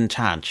keep in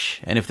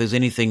touch, and if there's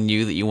anything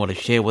new that you want to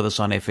share with us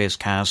on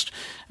FSCast,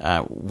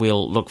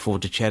 we'll look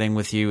forward to chatting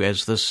with you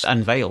as this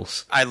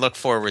unveils. I look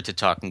forward to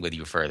talking with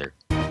you further.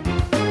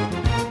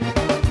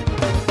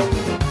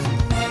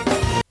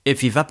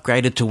 If you've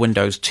upgraded to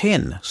Windows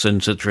 10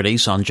 since its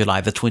release on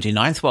July the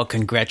 29th, well,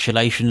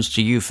 congratulations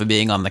to you for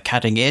being on the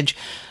cutting edge.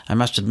 I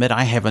must admit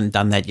I haven't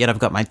done that yet. I've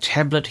got my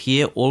tablet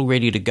here all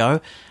ready to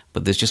go,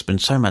 but there's just been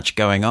so much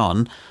going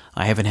on.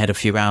 I haven't had a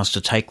few hours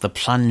to take the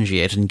plunge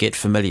yet and get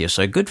familiar,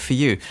 so good for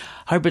you.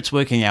 Hope it's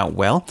working out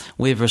well.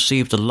 We've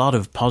received a lot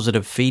of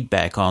positive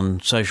feedback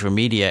on social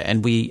media,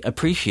 and we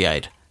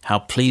appreciate how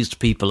pleased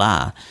people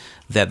are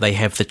that they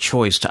have the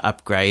choice to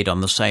upgrade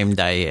on the same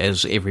day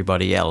as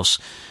everybody else.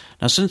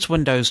 Now, since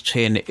Windows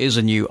 10 is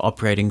a new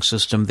operating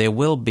system, there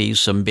will be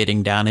some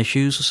bedding down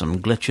issues, some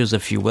glitches,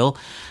 if you will.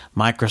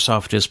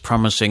 Microsoft is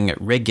promising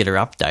regular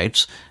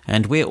updates,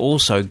 and we're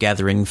also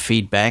gathering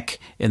feedback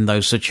in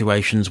those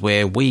situations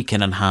where we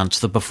can enhance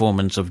the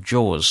performance of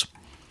JAWS.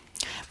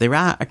 There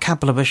are a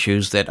couple of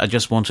issues that I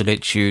just want to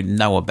let you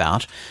know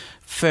about.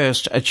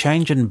 First, a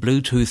change in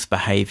Bluetooth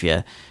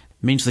behavior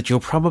means that you'll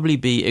probably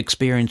be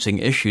experiencing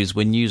issues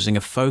when using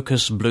a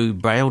Focus Blue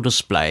Braille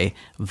display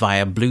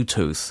via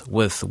Bluetooth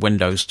with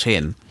Windows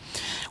 10.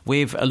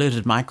 We've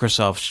alerted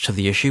Microsoft to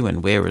the issue,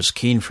 and we're as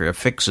keen for a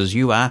fix as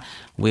you are.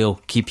 We'll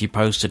keep you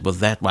posted with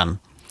that one.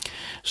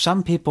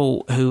 Some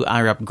people who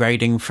are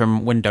upgrading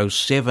from Windows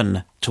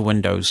 7 to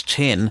Windows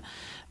 10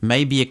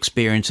 may be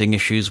experiencing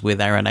issues where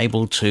they're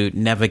unable to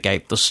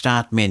navigate the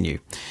Start menu.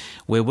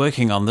 We're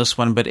working on this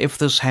one, but if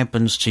this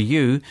happens to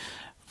you,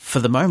 for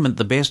the moment,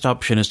 the best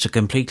option is to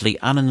completely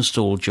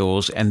uninstall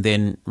JAWS and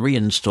then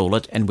reinstall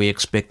it, and we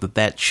expect that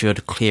that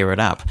should clear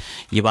it up.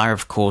 You are,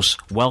 of course,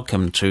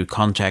 welcome to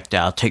contact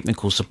our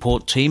technical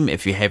support team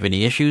if you have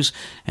any issues,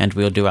 and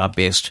we'll do our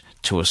best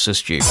to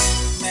assist you.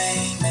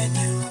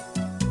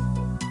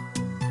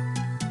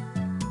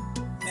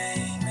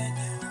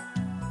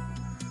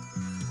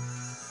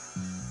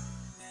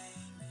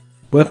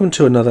 Welcome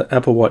to another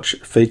Apple Watch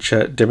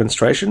feature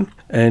demonstration,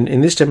 and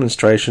in this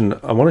demonstration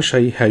I want to show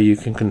you how you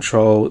can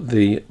control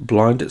the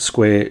Blind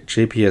Square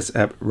GPS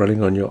app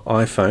running on your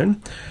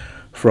iPhone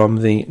from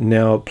the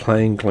Now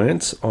Playing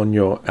glance on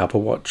your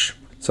Apple Watch.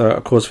 So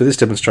of course for this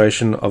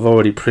demonstration I've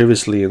already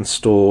previously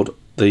installed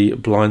the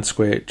Blind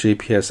Square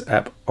GPS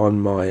app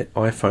on my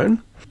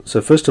iPhone.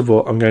 So first of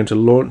all I'm going to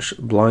launch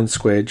Blind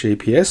Square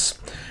GPS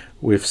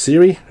with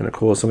Siri, and of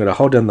course I'm going to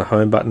hold down the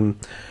home button,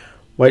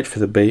 wait for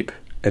the beep,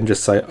 and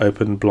just say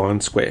open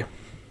Blind Square.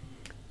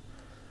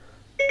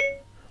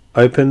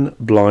 Open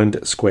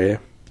Blind Square.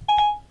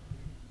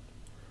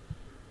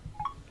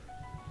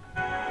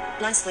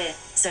 Blind Square,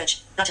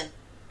 search, button.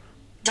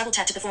 Double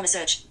tap to perform a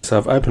search. So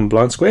I've opened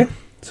Blind Square,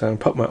 so I'm going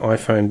to pop my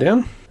iPhone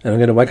down, and I'm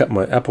going to wake up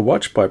my Apple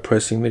Watch by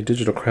pressing the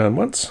digital crown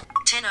once.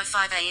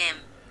 10:05 a.m.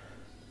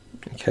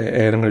 Okay,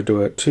 and I'm going to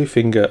do a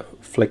 2-finger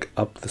flick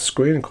up the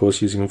screen, of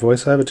course using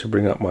VoiceOver to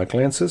bring up my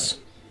glances.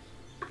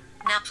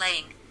 Now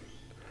playing.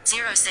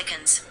 0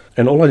 seconds.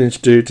 And all I need to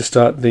do to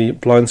start the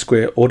Blind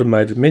Square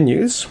automated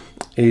menus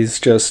is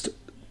just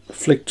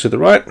flick to the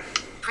right.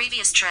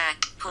 Previous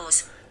track.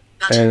 Pause.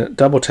 Button. And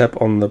double tap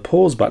on the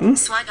pause button.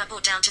 Swipe up or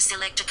down to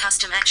select a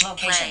custom action.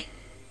 Location. Play.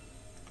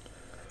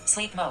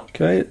 Sleep mode.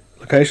 Okay,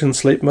 location,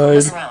 sleep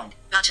mode. Around.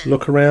 Button.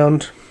 Look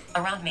around.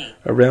 Around me.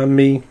 Around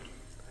me.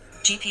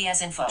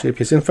 GPS info.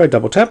 GPS info,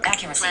 double tap.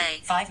 Accuracy. Play.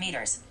 5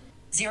 meters.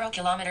 0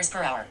 kilometers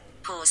per hour.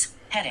 Pause.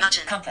 Heading.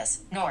 Button. Compass.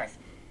 North.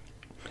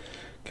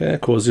 Okay,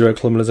 of course 0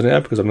 kilometers an hour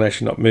because I'm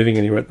actually not moving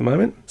anywhere at the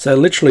moment. So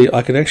literally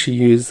I can actually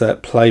use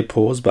that play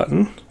pause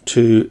button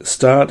to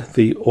start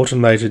the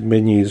automated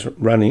menus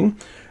running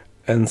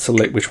and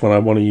select which one I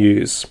want to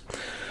use.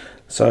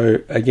 So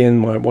again,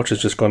 my watch has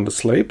just gone to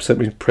sleep, so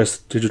let me press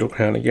the digital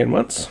crown again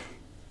once.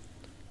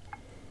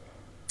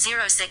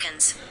 0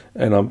 seconds.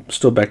 And I'm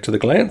still back to the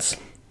glance.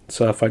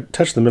 So if I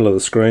touch the middle of the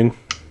screen,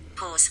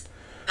 pause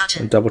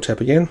button, and double tap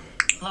again,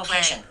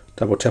 location,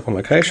 double tap on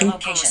location.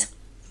 Location.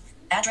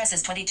 Address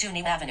is 22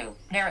 Neem Avenue,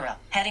 Narara,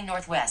 heading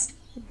northwest.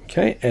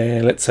 Okay,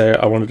 and let's say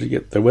I wanted to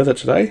get the weather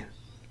today.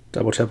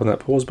 Double tap on that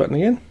pause button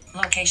again.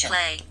 Location.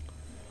 Play.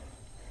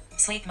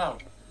 Sleep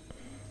mode.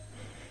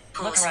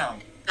 Pause. Look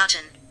around.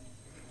 Button.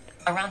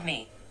 Around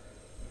me.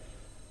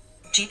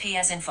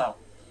 GPS info.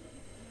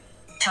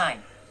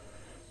 Time.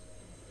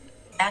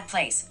 Add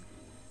place.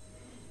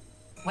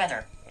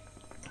 Weather.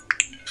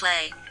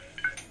 Play.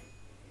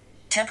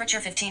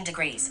 Temperature 15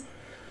 degrees.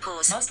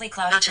 Pause. Mostly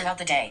cloudy throughout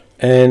the day.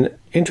 And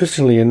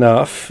interestingly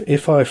enough,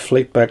 if I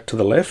flick back to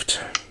the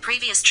left,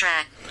 previous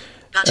track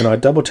button, and I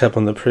double tap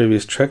on the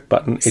previous track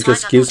button, it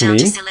just gives me.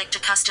 To select a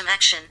custom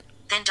action,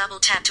 then double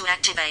tap to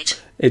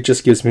activate. It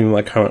just gives me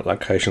my current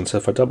location. So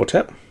if I double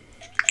tap,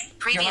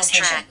 previous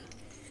track.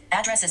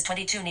 Address is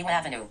 22 Neem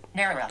Avenue,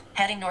 Narara,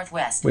 heading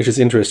northwest. Which is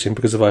interesting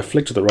because if I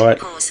flick to the right,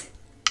 pause.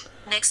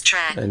 Next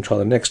track, and try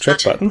the next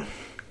track button,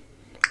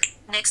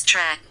 Next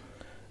track.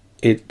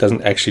 it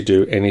doesn't actually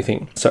do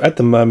anything. So at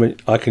the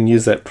moment, I can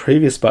use that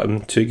previous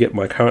button to get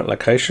my current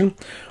location,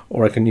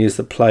 or I can use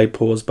the play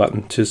pause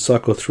button to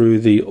cycle through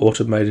the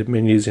automated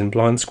menus in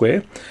Blind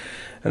Square,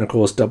 and of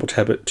course double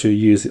tap it to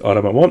use the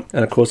item I want.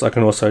 And of course I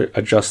can also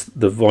adjust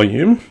the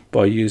volume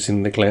by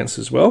using the glance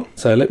as well.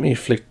 So let me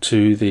flick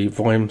to the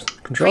volume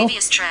control.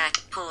 Previous track,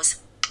 pause.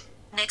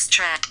 Next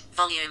track,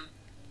 volume.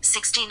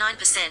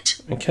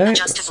 69%. Okay,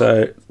 Adjustable.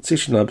 so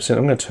 69%,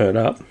 I'm going to turn it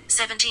up.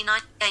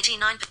 79,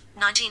 89,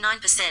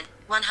 99%,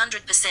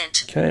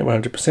 100%. Okay,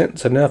 100%.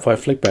 So now if I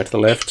flick back to the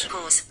left,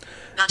 Pause.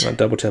 and I Button.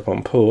 double tap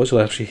on pause, you'll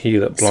actually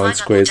hear that Blind Swipe up or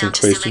Square's down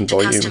to increased in select a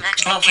volume. custom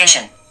action.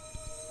 Location.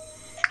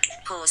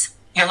 Pause.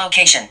 Your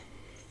location.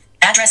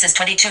 Address is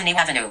 22 New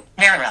Avenue,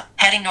 Marrera,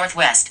 heading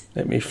northwest.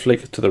 Let me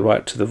flick to the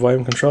right to the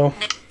volume control,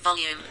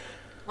 Volume.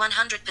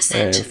 100%.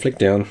 and flick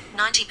down.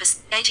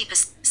 90%,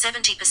 80%,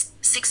 70%,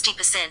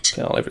 60%.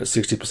 Okay, I'll leave it at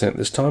 60%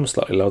 this time,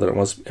 slightly lower than it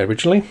was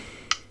originally.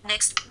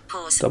 Next,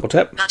 pause. Double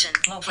tap. Button.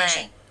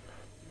 Location.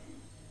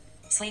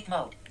 Sleep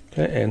mode.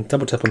 Okay, and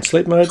double tap on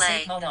sleep mode,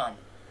 Play mode on.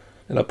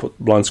 and I'll put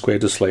Blind Square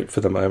to sleep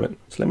for the moment.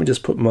 So let me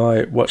just put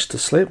my watch to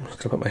sleep. I'm just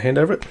going to put my hand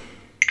over it.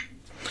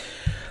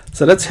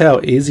 So that's how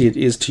easy it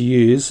is to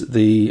use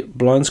the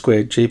Blind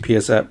Square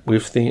GPS app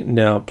with the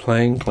Now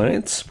Playing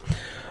glance.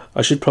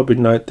 I should probably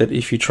note that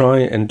if you try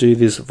and do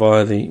this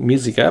via the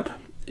music app,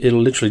 it'll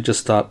literally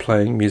just start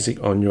playing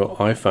music on your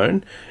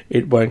iPhone.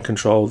 It won't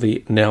control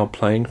the Now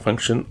Playing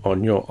function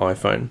on your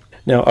iPhone.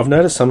 Now, I've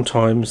noticed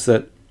sometimes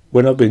that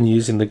when I've been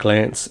using the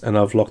glance and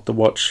I've locked the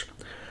watch,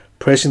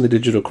 pressing the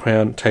digital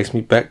crown takes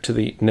me back to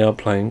the Now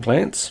Playing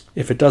glance.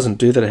 If it doesn't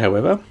do that,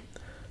 however,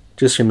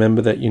 just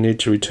remember that you need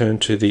to return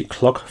to the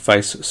clock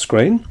face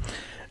screen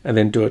and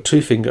then do a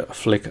 2-finger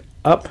flick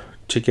up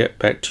to get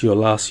back to your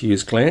last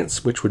used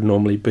glance, which would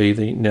normally be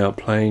the Now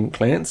Playing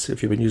glance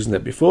if you've been using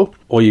that before.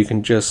 Or you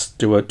can just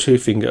do a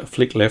 2-finger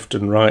flick left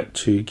and right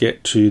to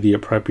get to the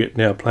appropriate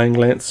Now Playing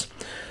glance.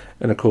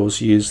 And of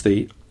course use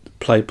the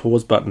play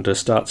pause button to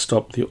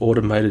stop the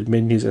automated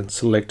menus and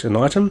select an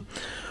item.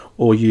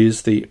 Or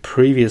use the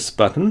previous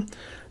button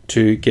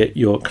to get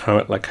your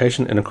current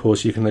location, and of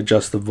course you can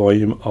adjust the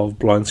volume of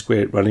Blind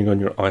Square running on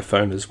your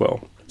iPhone as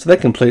well. So that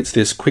completes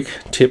this quick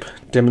tip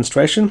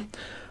demonstration.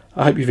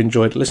 I hope you've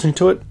enjoyed listening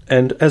to it,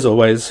 and as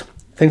always,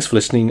 thanks for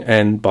listening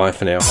and bye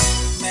for now.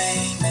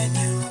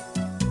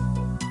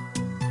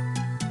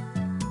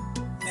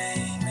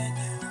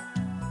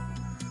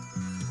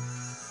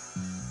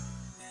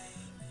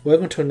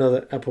 Welcome to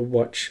another Apple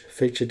Watch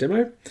feature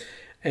demo,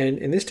 and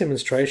in this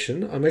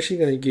demonstration I'm actually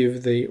going to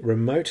give the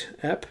remote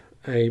app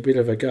a bit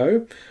of a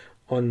go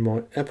on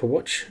my Apple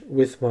Watch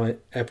with my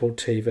Apple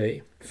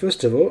TV.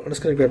 First of all, I'm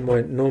just going to grab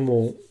my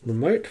normal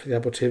remote for the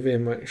Apple TV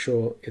and make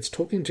sure it's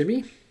talking to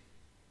me.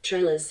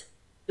 Trailers.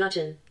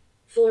 Button.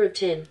 4 of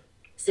 10.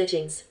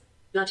 Settings.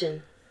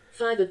 Button.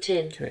 5 of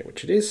 10. Okay,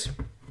 which it is.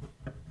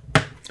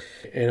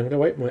 And I'm going to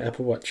wake my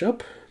Apple Watch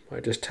up by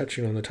just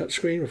touching on the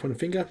touchscreen with one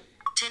finger.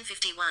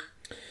 10:51.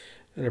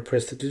 And I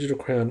press the digital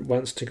crown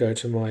once to go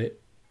to my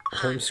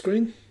home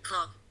screen.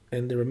 Clock.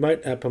 And the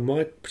remote app on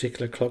my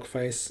particular clock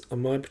face,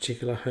 on my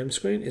particular home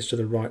screen, is to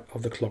the right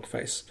of the clock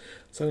face.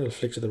 So I'm going to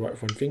flick to the right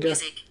with one finger.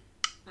 Music.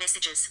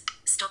 Messages.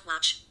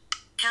 Stopwatch.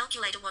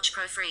 Calculator Watch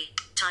Pro free.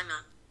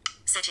 Timer.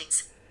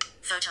 Settings.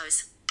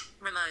 Photos.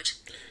 Remote.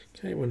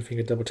 Okay, one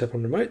finger double tap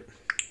on remote.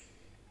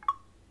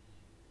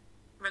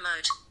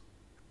 Remote.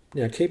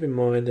 Now keep in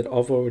mind that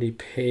I've already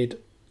paired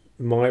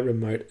my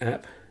remote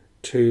app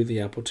to the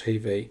Apple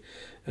TV,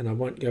 and I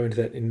won't go into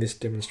that in this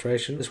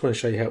demonstration. I just want to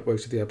show you how it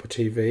works with the Apple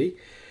TV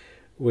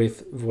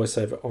with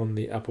VoiceOver on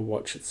the Apple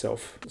Watch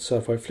itself. So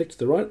if I flick to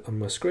the right on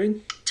my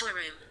screen, Toy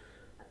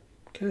room.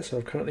 okay, so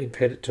I've currently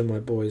paired it to my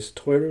boy's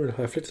toy room, and if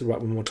I flick to the right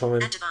one more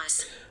time, Add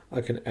device. I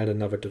can add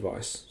another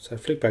device. So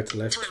flick back to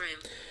the left, Toy room.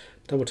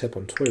 double tap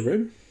on toy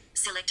room,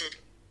 Selected.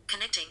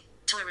 Connecting.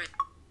 Toy room.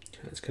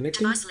 okay, it's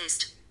connecting. Device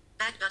list.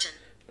 Back button.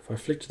 If I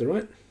flick to the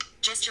right,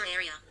 Gesture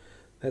area.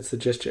 that's the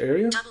gesture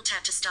area. Double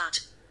tap to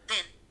start.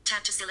 Then,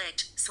 tap to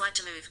select. Swipe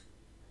to move.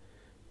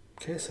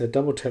 Okay, so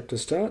double tap to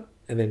start,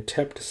 and then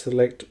tap to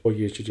select or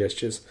use your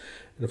gestures.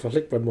 And if I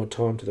flick one more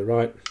time to the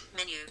right,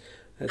 Menu.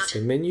 that's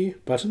Button. the menu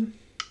button,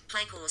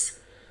 Play pause.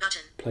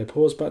 Button. play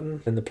pause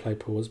button, and the play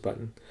pause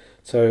button.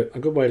 So a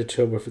good way to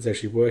tell if it's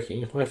actually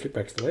working, if I flick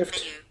back to the left,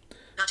 Menu.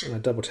 and I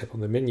Button. double tap on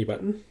the menu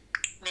button,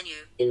 Menu.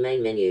 In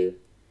main menu.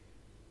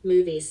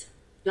 Movies.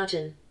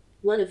 Button.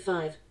 1 of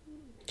 5.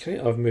 okay,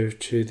 I've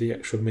moved to the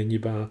actual menu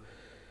bar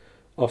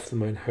off the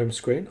main home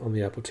screen on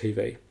the Apple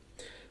TV.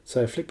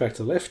 So flick back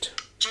to the left,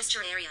 Gesture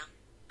area.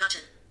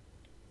 Button.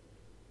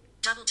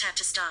 Double tap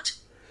to start.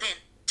 Then,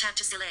 tap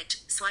to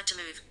select. Swipe to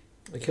move.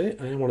 okay,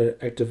 I want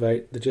to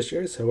activate the gesture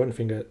area, so one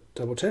finger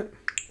double tap.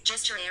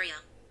 Gesture area.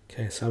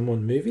 Okay, so I'm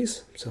on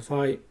movies, so if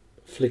I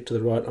flick to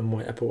the right on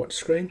my Apple Watch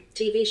screen,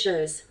 TV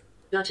shows.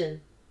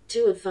 Button.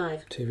 2 of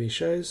 5. TV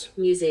shows,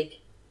 Music.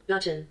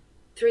 Button.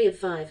 3 of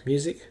 5.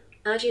 music,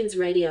 iTunes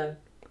Radio.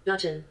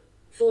 Button.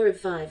 4 of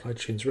 5.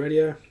 iTunes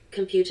Radio,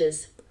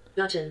 Computers.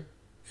 Button.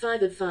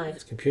 5 of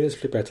 5. computers,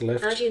 flip back to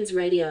left, iTunes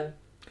Radio.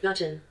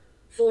 Button.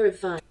 4 of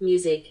 5.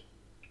 Music.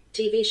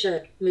 TV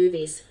show.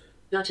 Movies.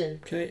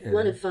 Button. Okay, and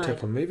 1 of 5.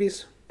 tap on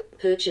movies.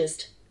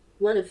 Purchased.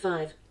 1 of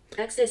 5.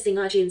 Accessing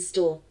iTunes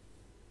Store.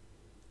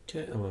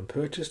 Okay, I'm on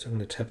purchased. I'm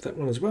going to tap that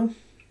one as well.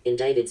 In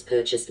David's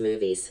purchased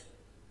movies.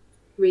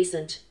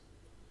 Recent.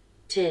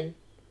 10.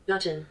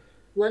 Button.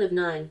 1 of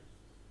 9.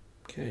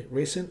 Okay,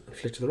 recent.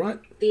 Flick to the right.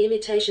 The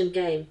Imitation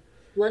Game.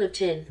 1 of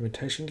 10.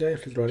 Imitation Game.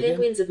 Flick to the right again.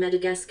 Penguins of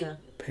Madagascar.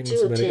 Penguins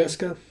 2 of of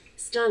Madagascar. 10.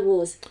 Star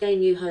Wars. A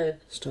New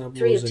Hope. Star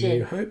 3 Wars: of A 10.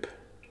 New Hope.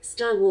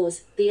 Star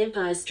Wars. The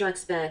Empire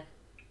Strikes Back.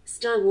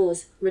 Star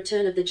Wars.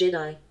 Return of the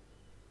Jedi.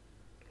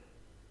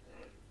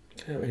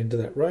 Okay, we're into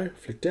that row.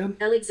 Flick down.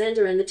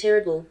 Alexander and the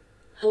Terrible.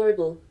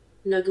 Horrible.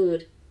 No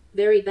good.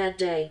 Very bad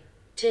day.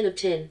 10 of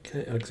 10.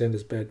 Okay,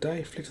 Alexander's Bad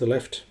Day. Flick to the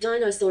left.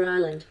 Dinosaur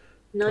Island.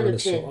 9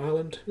 of 10. Dinosaur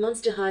Island.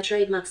 Monster High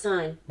trademark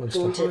sign. Monster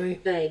Haunted. High.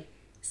 Babe.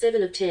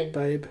 7 of 10.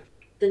 Babe.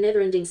 The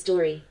Neverending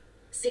Story.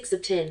 6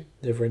 of 10.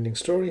 Never Ending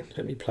Story.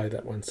 Let me play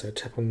that one. So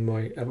tap on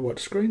my Apple Watch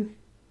screen.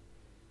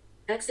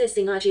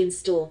 Accessing iTunes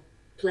Store.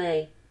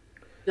 Play.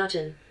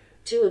 Button.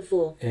 2 of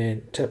 4.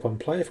 And tap on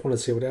play if you want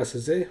to see what else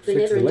is there. The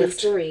Flick to the Neverending left.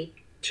 Story.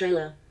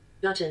 Trailer.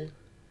 Button.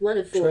 1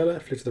 of 4. Trailer.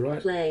 Flick to the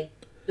right. Play.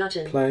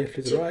 Button. Play.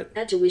 Flick to the right.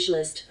 Add to wish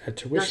list. Add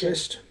to wish Button.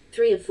 list.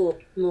 3 of 4.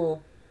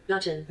 More.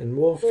 Button. And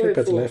more. 4 Flip of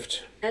at the 4.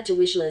 left. Add to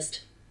wish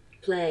list.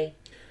 Play.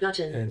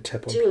 Button. And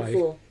tap on 2 play. of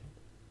 4.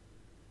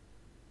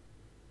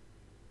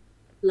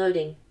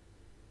 Loading.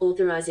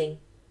 Authorizing.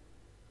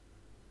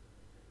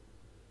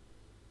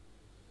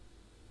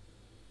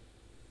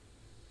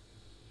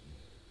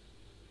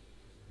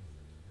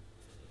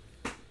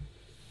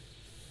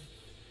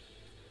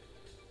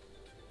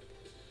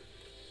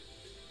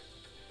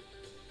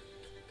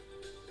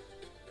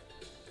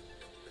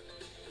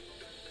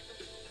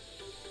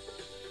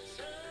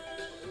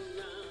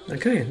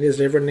 Okay, there's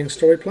the Neverending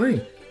Story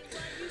playing.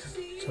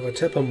 So if I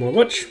tap on my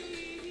watch,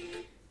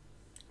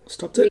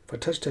 stopped it. If I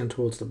touch down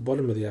towards the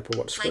bottom of the Apple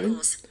Watch Play screen,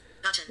 pause.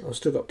 Button. I've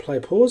still got play,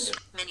 pause,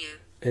 Menu.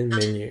 and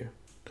Button. menu.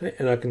 Okay,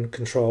 and I can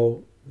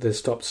control the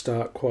stop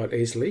start quite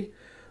easily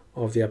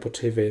of the Apple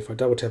TV. If I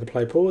double tap a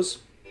play, pause,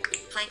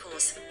 Play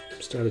pause.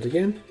 start it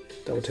again,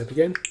 double tap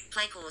again,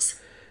 Play pause.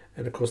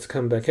 and of course to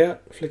come back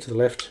out, flick to the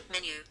left,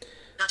 Menu.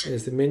 Button.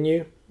 there's the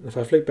menu. And if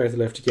I flick back to the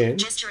left again,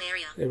 Gesture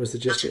area. it was the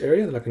gesture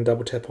area that I can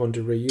double tap on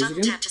to reuse Double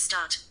again. tap to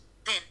start.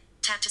 Then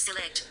tap to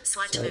select.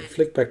 Swipe So to move.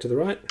 flick back to the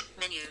right,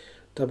 Menu.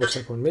 double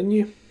tap on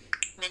menu,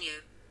 Menu.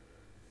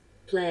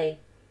 Play.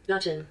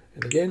 Button.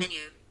 and again, Menu.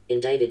 In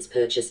David's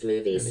purchased and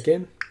movies.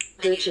 again,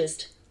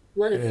 Purchased.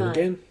 1 of and 5.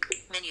 again,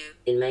 Menu.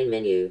 In main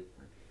menu.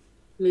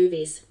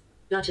 Movies.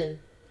 Button.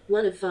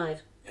 1 of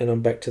 5. and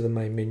I'm back to the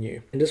main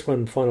menu. And just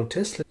one final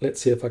test. Let's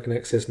see if I can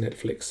access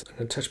Netflix. I'm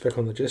going to touch back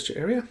on the gesture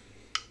area.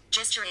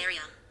 Gesture area.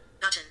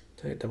 Button.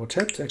 Okay, double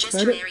tap to activate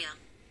Gesture it, area.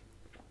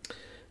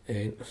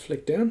 and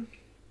flick down.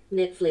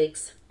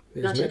 Netflix.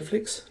 There's Button.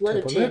 Netflix. 1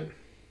 Tap of on 10.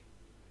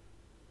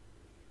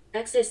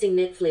 that. Accessing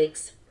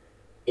Netflix.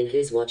 In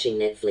who's watching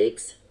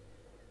Netflix?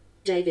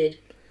 David.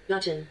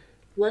 Button.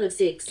 1 of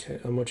 6. Okay,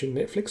 I'm watching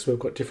Netflix. We've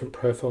got different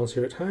profiles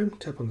here at home.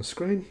 Tap on the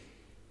screen.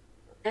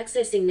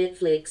 Accessing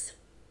Netflix.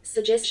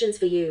 Suggestions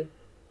for you.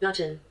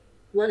 Button.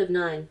 1 of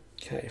 9.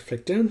 Okay,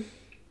 flick down.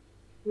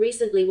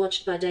 Recently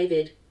watched by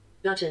David.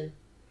 Button.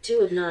 2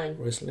 of 9.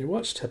 Recently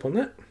watched. Tap on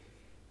that.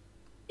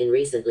 In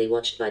recently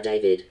watched by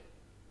David.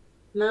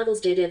 Marvel's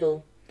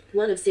Daredevil.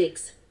 1 of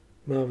 6.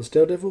 Marvel's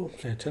Daredevil.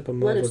 Okay, tap on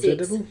 1 of Marvel's 6.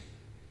 Daredevil.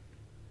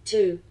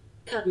 2.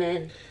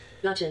 Cutman.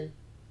 Button.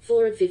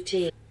 4 of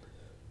 15.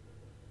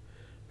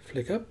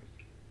 Flick up.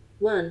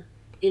 1.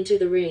 Into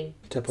the Ring.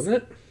 Tap on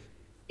that.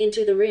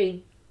 Into the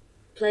Ring.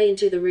 Play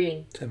Into the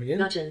Ring. Tap again.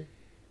 Button.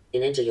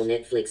 In enter your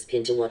Netflix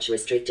pin to watch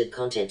restricted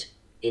content.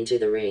 Into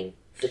the Ring.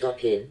 Forgot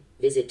pin.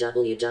 Visit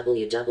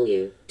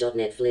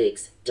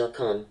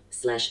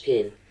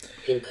www.netflix.com/pin.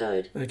 Pin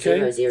code. Okay,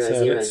 0000.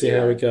 so let's see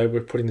how we go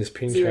with putting this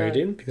pin 0. code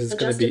in, because it's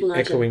going to be Adjustable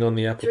item. echoing on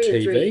the Apple 3 of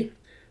TV. 3.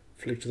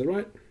 Flick to the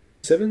right.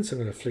 7, so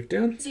I'm going to flick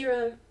down.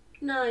 0,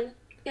 9,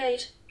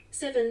 8,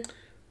 7.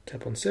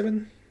 Tap on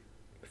 7.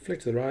 Flick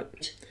to the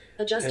right.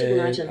 Adjustable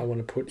And item. I want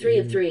to put 3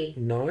 in of 3.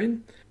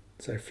 9.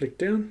 So flick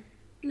down.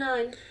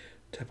 9.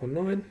 Tap on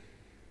 9.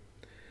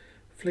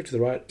 Flick to the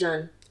right.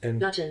 Done. And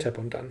Button. tap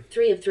on done.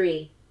 3 of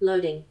 3.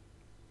 Loading.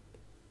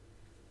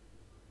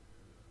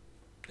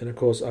 And of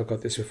course I've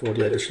got this with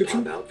audio Letters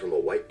description. pop out from a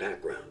white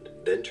background,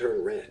 then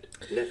turn red.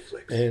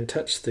 Netflix. And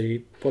touch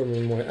the bottom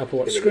of my Apple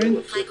Watch In the middle screen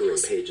of flickering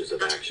pages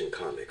of Action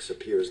Comics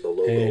appears the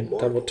logo and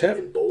Marvel double tap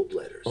in bold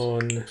letters.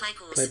 on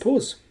play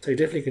pause. So you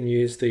definitely can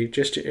use the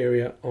gesture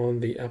area on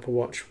the Apple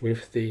Watch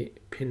with the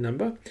pin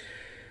number.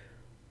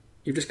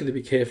 You've just got to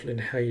be careful in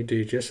how you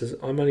do gestures.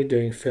 I'm only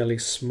doing fairly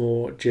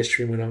small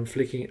gesturing when I'm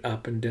flicking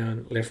up and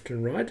down, left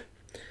and right.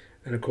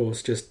 And of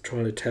course just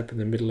trying to tap in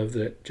the middle of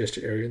the gesture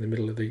area in the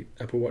middle of the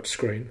Apple Watch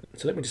screen.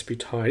 So let me just be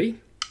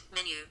tidy.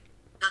 Menu.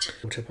 Button.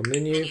 We'll tap on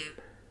menu. Menu.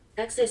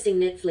 Accessing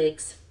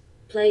Netflix.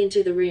 Play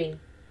Into the Ring.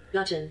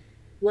 Button.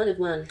 1 of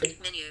 1.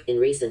 Menu. In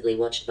recently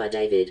watched by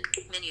David.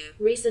 Menu.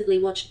 Recently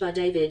watched by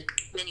David.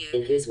 Menu.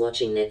 In who's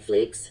watching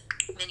Netflix?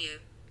 Menu.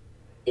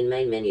 In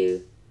main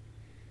menu.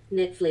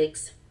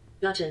 Netflix.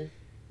 Button.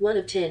 1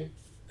 of 10.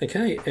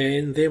 Okay,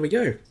 and there we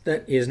go.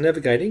 That is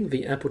navigating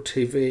the Apple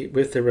TV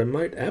with the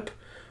remote app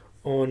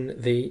on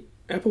the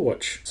Apple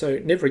Watch. So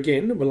never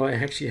again will I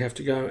actually have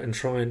to go and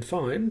try and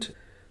find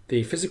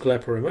the physical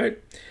Apple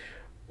remote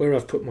where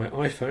I've put my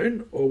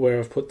iPhone or where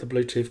I've put the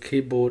Bluetooth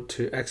keyboard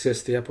to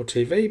access the Apple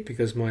TV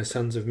because my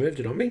sons have moved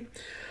it on me.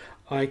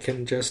 I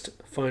can just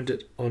find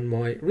it on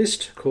my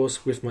wrist, of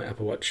course, with my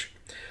Apple Watch.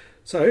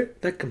 So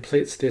that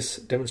completes this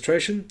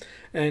demonstration,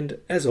 and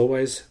as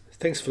always,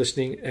 thanks for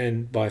listening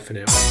and bye for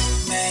now.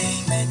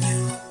 Main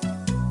menu.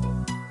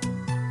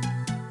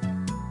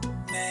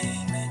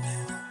 Main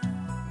menu.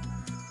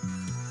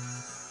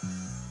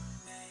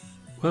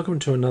 Welcome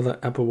to another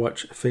Apple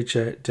Watch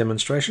feature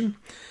demonstration.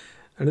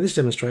 And in this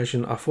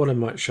demonstration, I thought I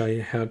might show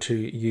you how to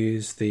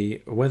use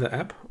the weather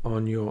app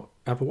on your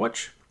Apple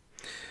Watch.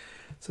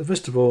 So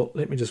first of all,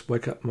 let me just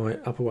wake up my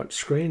Apple Watch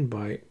screen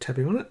by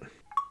tapping on it.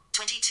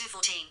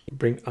 2214.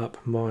 Bring up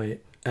my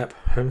app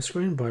home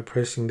screen by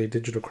pressing the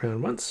digital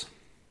crown once.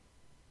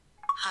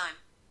 Home.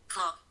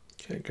 Clock.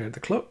 Okay, go to the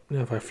clock.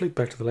 Now if I flick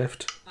back to the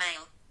left.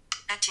 Mail.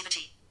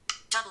 Activity.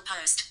 Double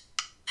post.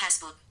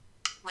 Passport.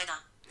 Weather.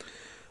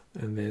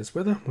 And there's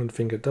weather. One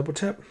finger double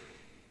tap.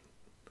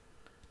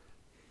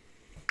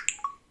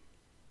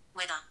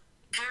 Weather.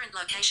 Current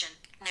location.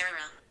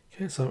 Narara.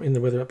 Okay, so I'm in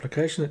the weather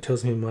application. It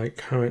tells me my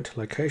current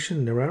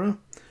location, Narara.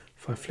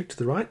 If I flick to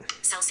the right.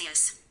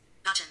 Celsius.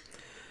 Button.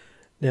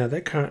 Now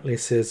that currently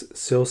says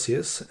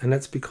Celsius, and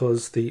that's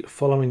because the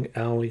following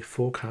hourly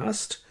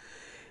forecast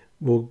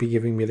will be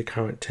giving me the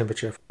current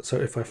temperature. So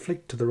if I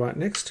flick to the right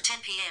next. 10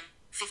 p.m.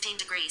 15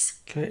 degrees.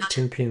 Okay,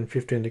 Button. 10 p.m.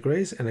 15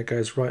 degrees, and it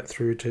goes right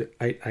through to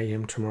 8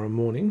 a.m. tomorrow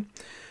morning.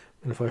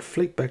 And if I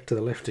flick back to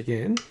the left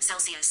again.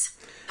 Celsius.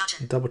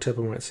 Button. Double tap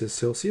on where it says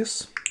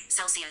Celsius.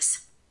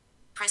 Celsius.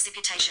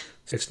 Precipitation.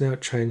 It's now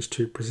changed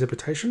to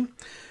precipitation.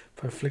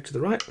 If I flick to the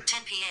right.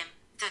 10 p.m.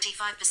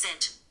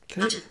 35%.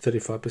 Okay, Button.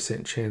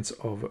 35% chance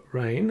of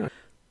rain.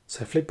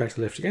 So flick back to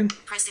the left again.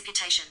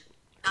 Precipitation.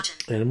 Button.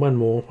 And one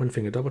more, one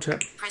finger double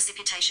tap.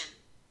 Precipitation.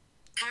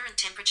 Current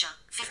temperature.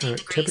 15 Current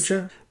degrees.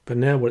 temperature. But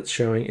now what it's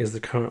showing is the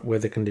current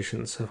weather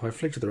conditions. So if I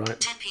flick to the right.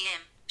 10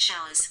 p.m.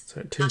 Showers.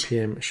 So 10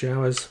 p.m.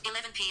 showers.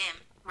 11 p.m.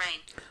 Rain.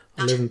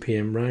 11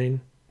 p.m.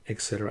 rain,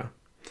 etc.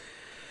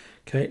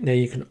 Okay, now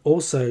you can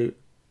also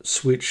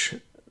switch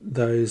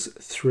those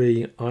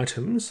three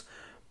items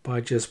by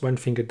just one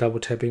finger double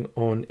tapping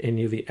on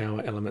any of the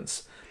hour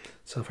elements.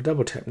 So if I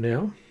double tap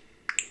now.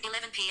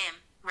 11 p.m.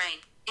 Rain.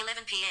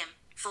 11 p.m.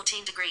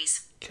 14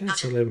 degrees. Okay,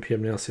 so 11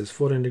 p.m. now says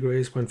 14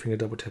 degrees. One finger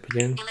double tap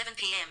again. 11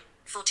 p.m.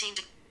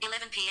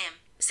 11 p.m.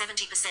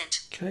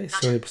 70%. Okay,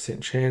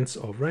 70% chance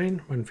of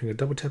rain. One finger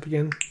double tap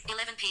again.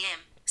 11 p.m.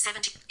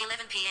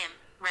 11 p.m.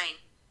 Rain.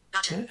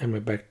 Button. Okay, and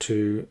we're back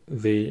to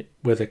the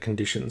weather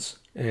conditions.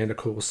 And of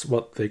course,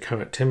 what the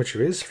current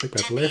temperature is. Flick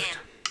back to 10 left. p.m.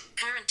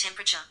 Current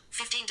temperature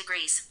 15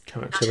 degrees.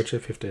 Current Button. temperature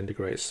 15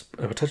 degrees.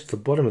 If I touch the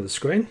bottom of the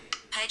screen.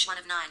 Page 1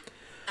 of 9.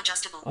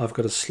 Adjustable. I've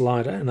got a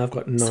slider and I've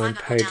got 9 Swipe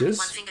up or down with pages.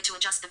 one finger to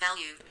adjust the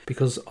value.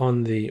 Because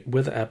on the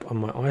weather app on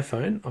my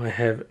iPhone, I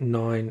have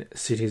 9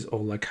 cities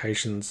or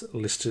locations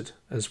listed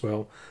as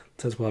well.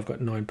 So that's why I've got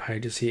 9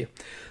 pages here.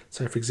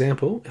 So for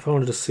example, if I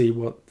wanted to see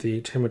what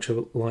the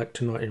temperature like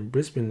tonight in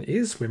Brisbane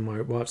is when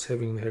my wife's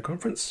having her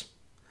conference.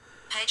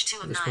 Page 2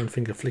 of 9. Just one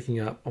finger flicking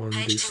up on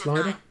Page the 2 of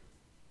slider. 9.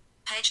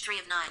 Page 3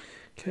 of 9.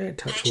 Okay,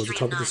 touch Page towards the 3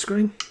 top of of the 9.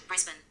 screen.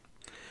 Brisbane.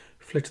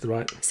 Flick to the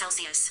right.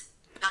 Celsius.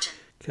 Button.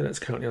 Okay, that's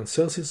currently on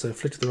Celsius, so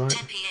flick to the right.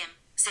 10 p.m.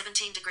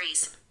 17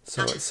 degrees.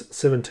 So Button. it's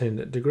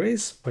 17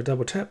 degrees. If I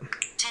double tap.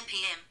 10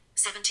 p.m.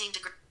 17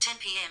 degrees. 10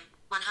 p.m.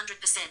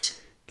 100%.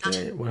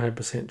 Okay, Button.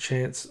 100%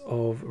 chance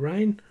of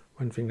rain.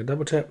 One finger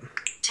double tap.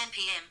 10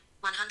 p.m.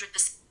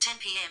 100%. 10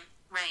 p.m.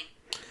 Rain.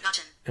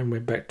 Button. And we're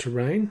back to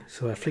rain.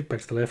 So I flick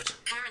back to the left.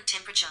 Current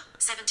temperature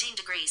 17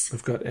 degrees.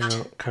 We've got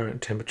our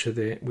current temperature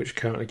there, which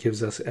currently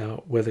gives us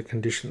our weather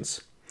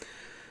conditions.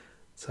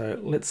 So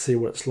let's see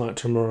what it's like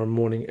tomorrow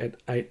morning at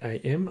 8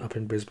 a.m. up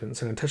in Brisbane.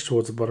 So I'm going to touch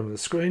towards the bottom of the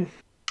screen.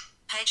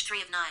 Page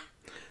 3 of 9.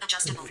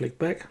 Adjustable. Flick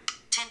back.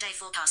 10-day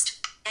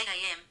forecast. 8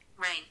 a.m.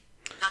 Rain.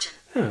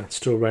 Button. It's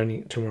still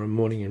raining tomorrow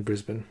morning in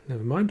Brisbane.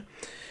 Never mind.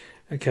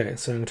 Okay,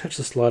 so I'm going to touch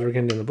the slider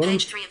again down the bottom.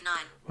 Page 3 of 9.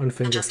 One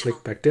finger Adjustable.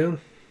 flick back down.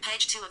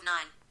 Page 2 of 9.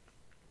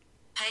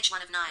 Page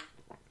 1 of 9.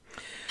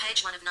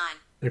 Page 1 of 9.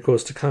 And of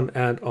course, to come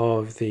out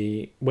of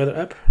the weather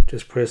app,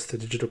 just press the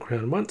digital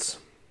crown once.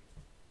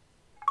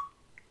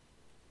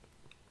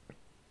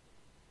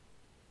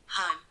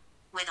 Home.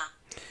 Weather.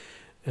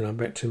 And I'm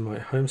back to my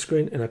home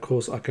screen. And of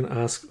course, I can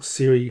ask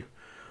Siri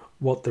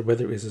what the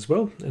weather is as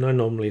well. And I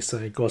normally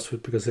say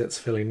Gosford because that's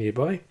fairly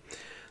nearby.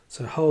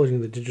 So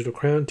holding the digital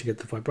crown to get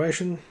the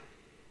vibration.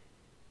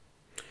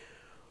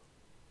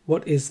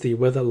 What is the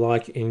weather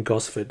like in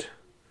Gosford?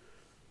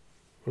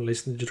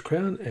 Release the digital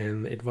crown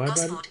and it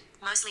vibrated. Gosford.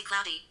 Mostly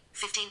cloudy.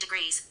 15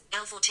 degrees.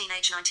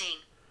 L14H19.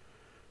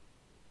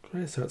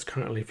 Okay, so it's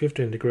currently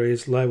 15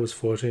 degrees. Low was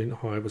 14,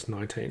 high was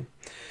 19.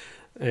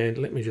 And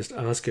let me just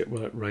ask it,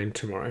 will it rain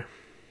tomorrow?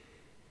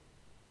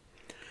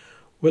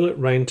 Will it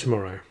rain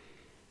tomorrow?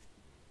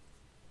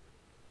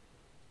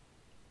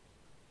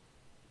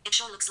 It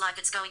sure looks like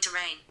it's going to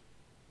rain.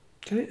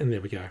 Okay, and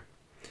there we go.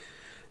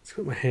 Let's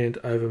put my hand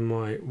over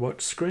my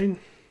watch screen,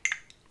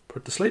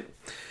 put it to sleep.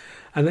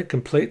 And that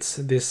completes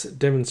this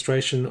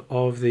demonstration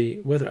of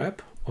the weather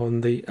app on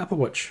the Apple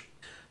Watch.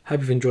 Hope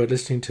you've enjoyed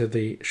listening to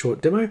the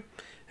short demo.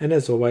 And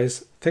as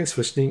always, thanks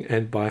for listening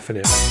and bye for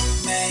now.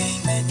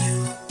 Main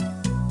menu.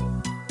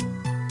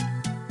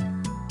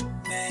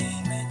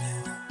 Main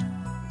menu.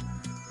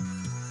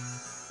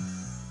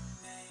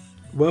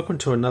 Welcome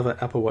to another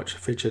Apple Watch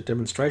feature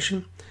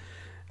demonstration.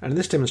 And in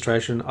this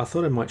demonstration, I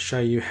thought I might show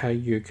you how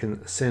you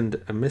can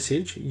send a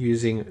message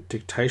using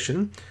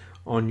dictation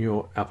on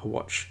your Apple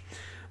Watch.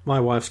 My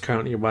wife's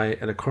currently away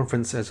at a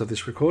conference as of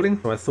this recording,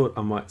 so I thought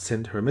I might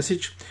send her a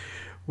message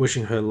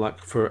wishing her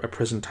luck for a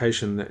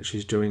presentation that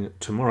she's doing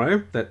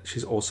tomorrow that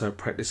she's also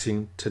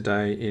practicing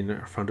today in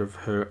front of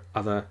her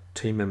other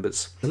team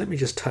members. So let me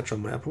just touch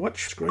on my Apple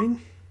Watch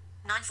screen.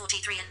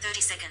 9:43 and 30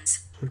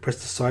 seconds. I'm going to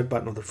press the side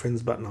button or the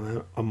friends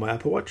button on my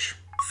Apple Watch.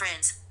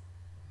 Friends.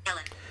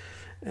 Ellen.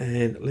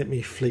 And let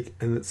me flick,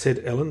 and it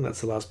said Ellen,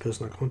 that's the last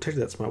person I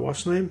contacted, that's my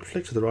wife's name.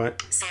 Flick to the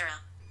right. Sarah.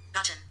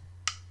 Button.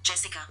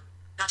 Jessica.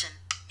 Button.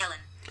 Ellen.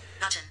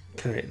 Button.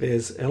 Okay,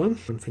 there's Ellen.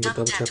 One finger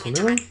double tap to on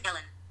Ellen.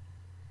 Ellen.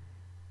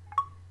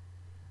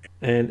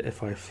 And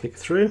if I flick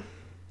through,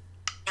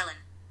 Ellen.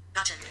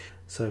 Button.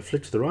 so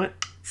flick to the right.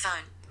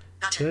 Phone.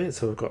 Button. Okay,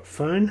 so we've got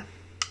phone.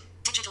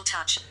 Digital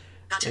touch.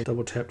 Button. And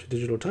double tap to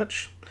digital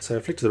touch. So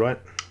flick to the right.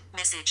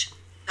 Message.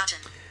 Button.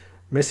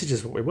 Message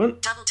is what we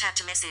want. Double tap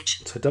to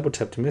message. So double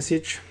tap to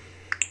message.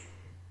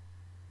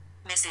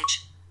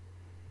 Message.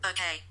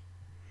 Okay.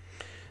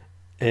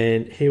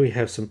 And here we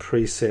have some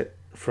preset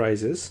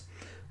phrases.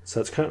 So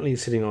it's currently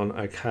sitting on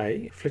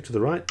OK. Flick to the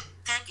right.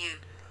 Thank you.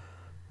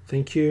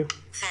 Thank you.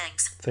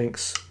 Thanks.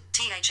 Thanks.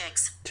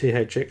 THX.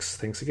 THX.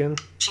 Thanks again.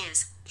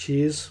 Cheers.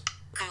 Cheers.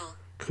 Cool.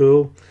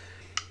 Cool.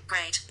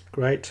 Great.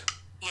 Great.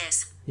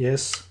 Yes.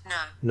 Yes. No.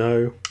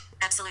 No.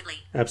 Absolutely.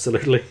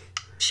 Absolutely.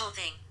 Sure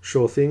thing.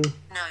 Sure thing.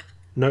 Nope.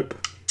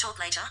 Nope. Talk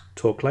later.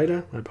 Talk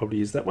later. I'd probably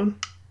use that one.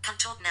 Can't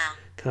talk now.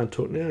 Can't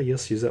talk now.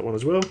 Yes, use that one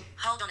as well.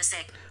 Hold on a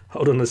sec.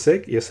 Hold on a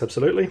sec. Yes,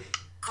 absolutely.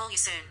 Call you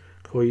soon.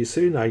 Call you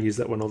soon. I use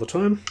that one all the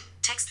time.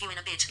 Text you in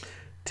a bit.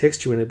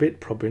 Text you in a bit.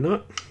 Probably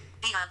not.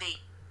 BRB.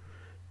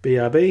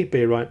 BRB.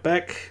 Be right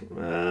back.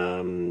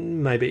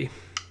 Maybe.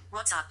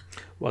 What's up?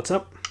 What's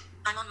up?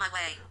 I'm on my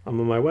way. I'm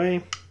on my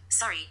way.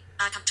 Sorry,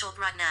 I can't talk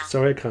right now.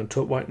 Sorry, I can't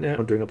talk right now.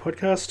 I'm doing a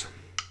podcast.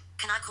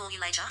 Can I call you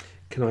later?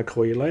 Can I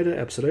call you later?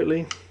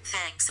 Absolutely.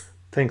 Thanks.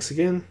 Thanks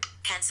again.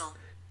 Cancel.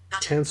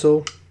 Button.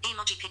 Cancel.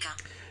 Emoji picker.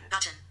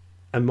 Button.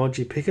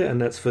 Emoji picker,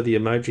 and that's for the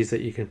emojis that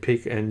you can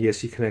pick, and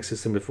yes, you can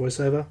access them with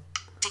VoiceOver.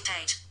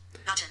 Dictate.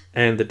 Button.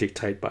 And the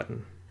dictate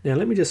button. Now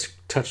let me just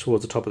touch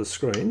towards the top of the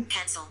screen.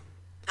 Cancel.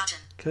 Button.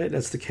 Okay,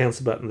 that's the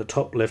cancel button, the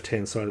top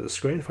left-hand side of the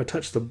screen. If I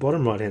touch the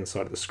bottom right-hand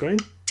side of the screen,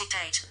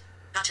 Dictate.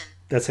 Button.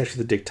 that's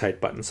actually the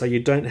dictate button. So you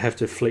don't have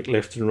to flick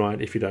left and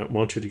right if you don't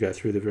want to go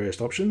through the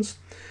various options.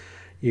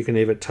 You can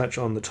either touch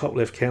on the top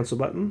left cancel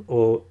button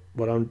or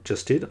what I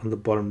just did on the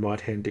bottom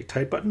right hand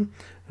dictate button.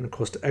 And of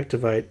course, to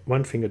activate,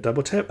 one finger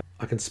double tap,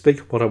 I can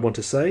speak what I want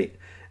to say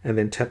and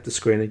then tap the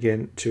screen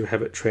again to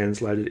have it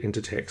translated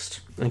into text.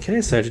 Okay,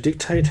 so to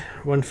dictate,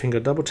 one finger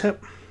double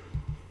tap.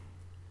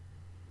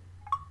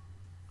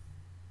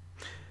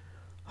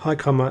 Hi,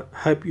 comma,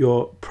 hope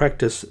your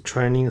practice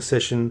training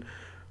session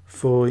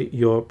for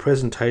your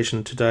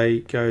presentation today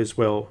goes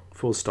well,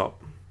 full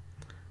stop.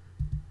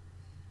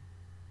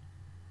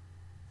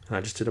 And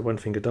I just did a one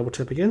finger double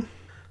tap again.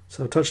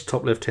 So I'll touch the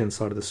top left hand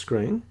side of the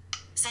screen.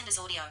 Sender's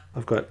audio.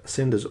 I've got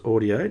sender's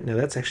audio. Now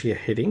that's actually a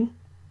heading.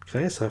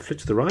 Okay, so I flick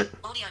to the right.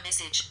 Audio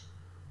message.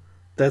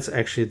 That's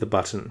actually the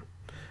button.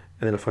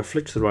 And then if I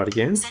flick to the right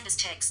again, Sender's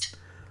text.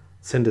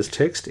 Sender's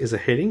text is a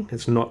heading.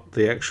 It's not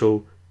the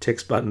actual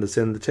text button to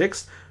send the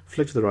text.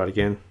 Flick to the right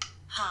again.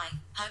 Hi,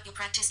 hope your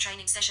practice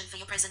training session for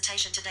your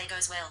presentation today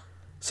goes well.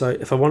 So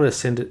if I want to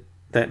send it,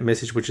 that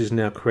message, which is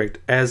now correct,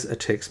 as a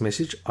text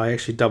message, I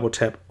actually double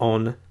tap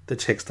on the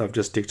text I've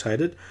just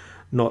dictated,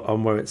 not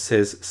on where it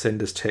says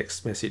sender's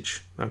text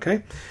message.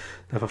 Okay?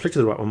 Now if I flick to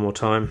the right one more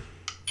time,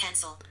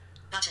 Cancel.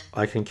 Button.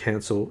 I can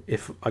cancel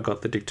if I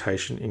got the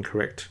dictation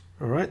incorrect.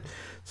 Alright?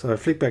 So I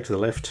flick back to the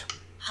left.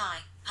 Hi,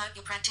 hope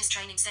your practice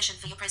training session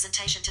for your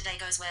presentation today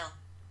goes well.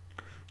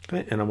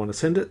 Okay, and I want to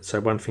send it, so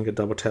one finger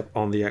double tap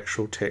on the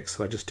actual text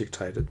that I just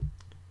dictated.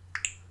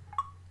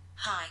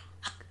 Hi,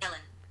 Ellen.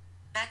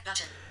 Back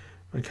button.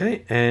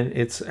 Okay, and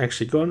it's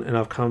actually gone, and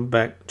I've come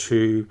back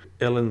to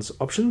Ellen's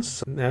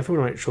options. Now, if I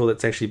want to make sure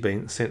that's actually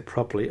been sent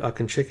properly, I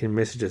can check in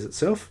messages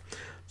itself.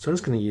 So I'm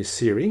just going to use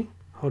Siri.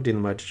 Hold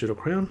in my digital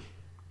crown.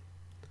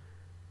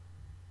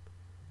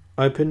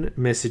 Open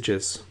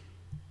messages.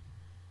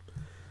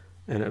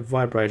 And it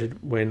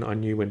vibrated when I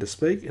knew when to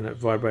speak, and it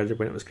vibrated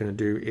when it was going to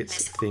do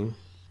its thing.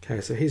 Okay,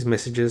 so here's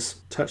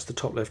messages. Touch the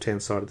top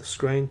left-hand side of the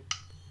screen.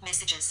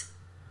 Messages.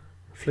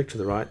 Flick to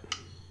the right.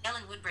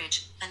 Ellen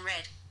Woodbridge,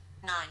 unread.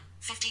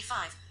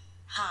 9:55.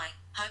 Hi,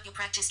 hope your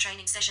practice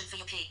training session for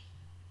your P.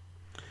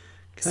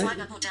 Swipe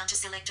up or down to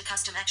select a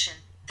custom action,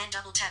 then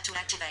double tap to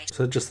activate.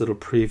 So just a little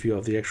preview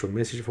of the actual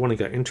message. If I want to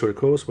go into it, of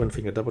course, one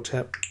finger double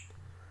tap.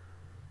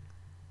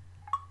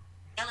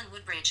 Ellen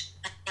Woodbridge.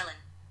 Ellen.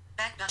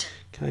 Back button.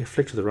 Okay,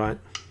 flick to the right.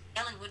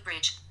 Ellen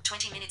Woodbridge.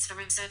 20 minutes for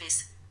room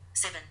service.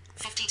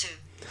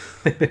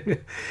 7:52.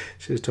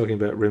 She was talking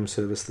about room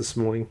service this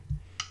morning.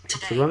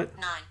 Flick to the right.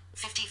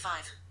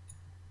 9:55.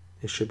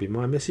 It should be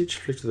my message.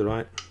 Flick to the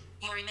right.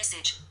 Your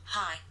message.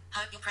 Hi.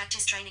 Hope your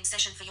practice training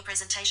session for your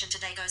presentation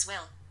today goes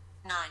well.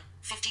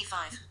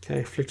 9:55.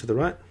 Okay, flick to the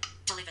right.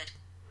 Delivered.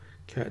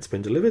 Okay, it's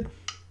been delivered.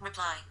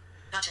 Reply.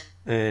 Button.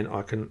 And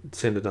I can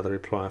send another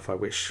reply if I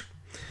wish.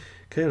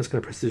 Okay, I'm just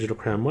going to press the digital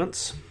crown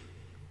once.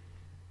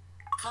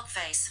 Clock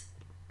face.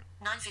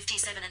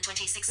 9:57 and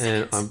 26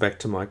 And seconds. I'm back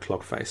to my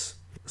clock face.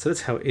 So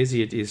that's how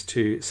easy it is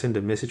to send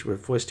a message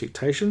with voice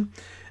dictation.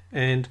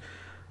 And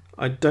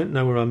I don't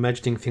know where I'm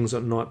imagining things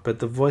or not, but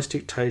the voice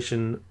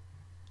dictation...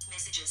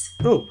 Messages.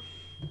 Oh,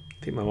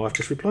 I think my wife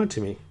just replied to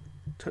me.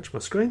 Touch my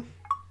screen.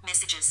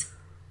 Messages.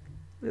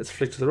 Let's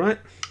flick to the right.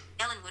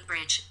 Ellen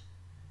Woodbridge.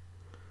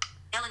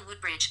 Ellen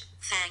Woodbridge.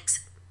 Thanks.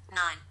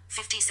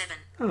 9:57.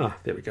 Ah,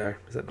 there we go.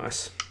 Is that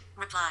nice?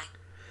 Reply.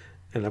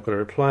 And I've got a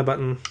reply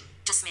button.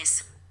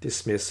 Dismiss.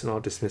 Dismiss, and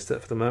I'll dismiss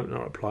that for the moment and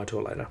I'll reply to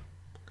it later.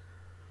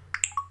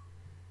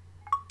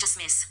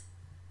 Dismiss.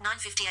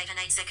 9:58 and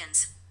 8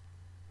 seconds.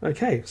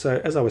 Okay,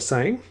 so as I was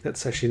saying,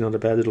 that's actually not a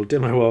bad little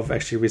demo of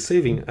actually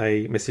receiving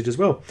a message as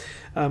well.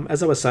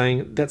 As I was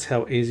saying, that's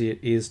how easy it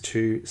is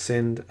to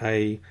send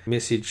a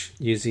message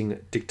using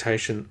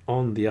dictation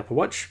on the Apple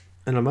Watch.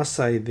 And I must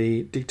say,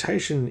 the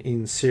dictation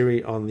in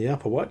Siri on the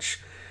Apple Watch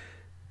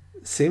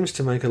seems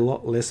to make a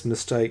lot less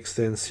mistakes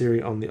than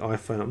Siri on the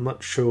iPhone. I'm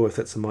not sure if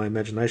that's in my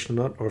imagination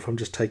or not, or if I'm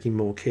just taking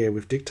more care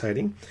with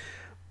dictating,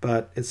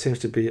 but it seems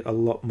to be a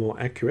lot more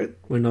accurate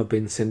when I've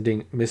been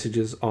sending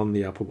messages on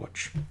the Apple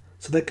Watch.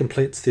 So that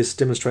completes this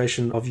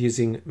demonstration of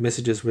using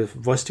messages with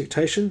voice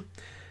dictation.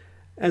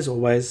 As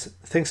always,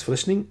 thanks for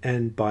listening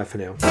and bye for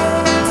now.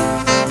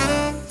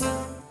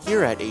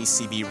 Here at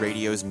ACB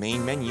Radio's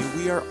main menu,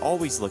 we are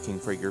always looking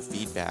for your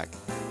feedback.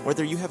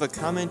 Whether you have a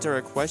comment or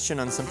a question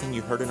on something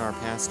you heard in our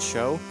past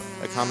show,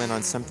 a comment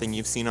on something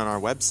you've seen on our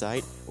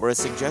website, or a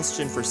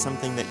suggestion for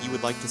something that you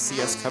would like to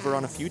see us cover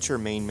on a future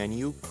main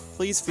menu,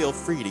 please feel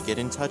free to get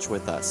in touch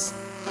with us.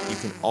 You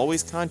can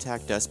always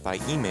contact us by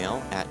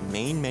email at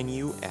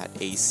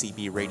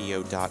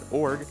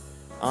mainmenu@acbradio.org,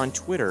 on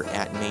Twitter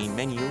at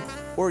mainmenu,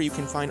 or you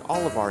can find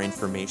all of our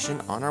information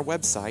on our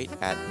website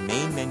at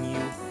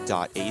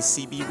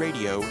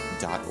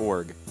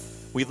mainmenu.acbradio.org.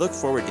 We look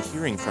forward to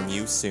hearing from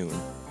you soon.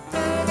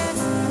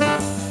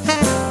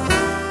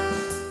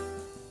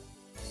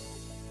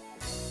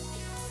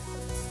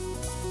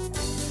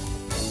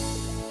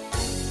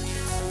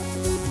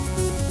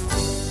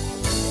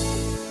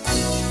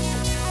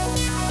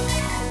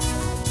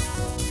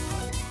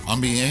 On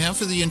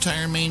behalf of the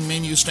entire Main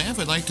Menu staff,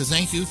 I'd like to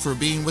thank you for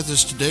being with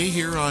us today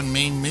here on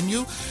Main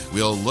Menu.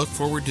 We'll look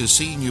forward to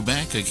seeing you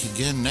back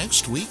again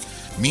next week.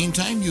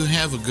 Meantime, you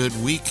have a good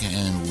week,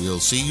 and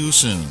we'll see you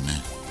soon.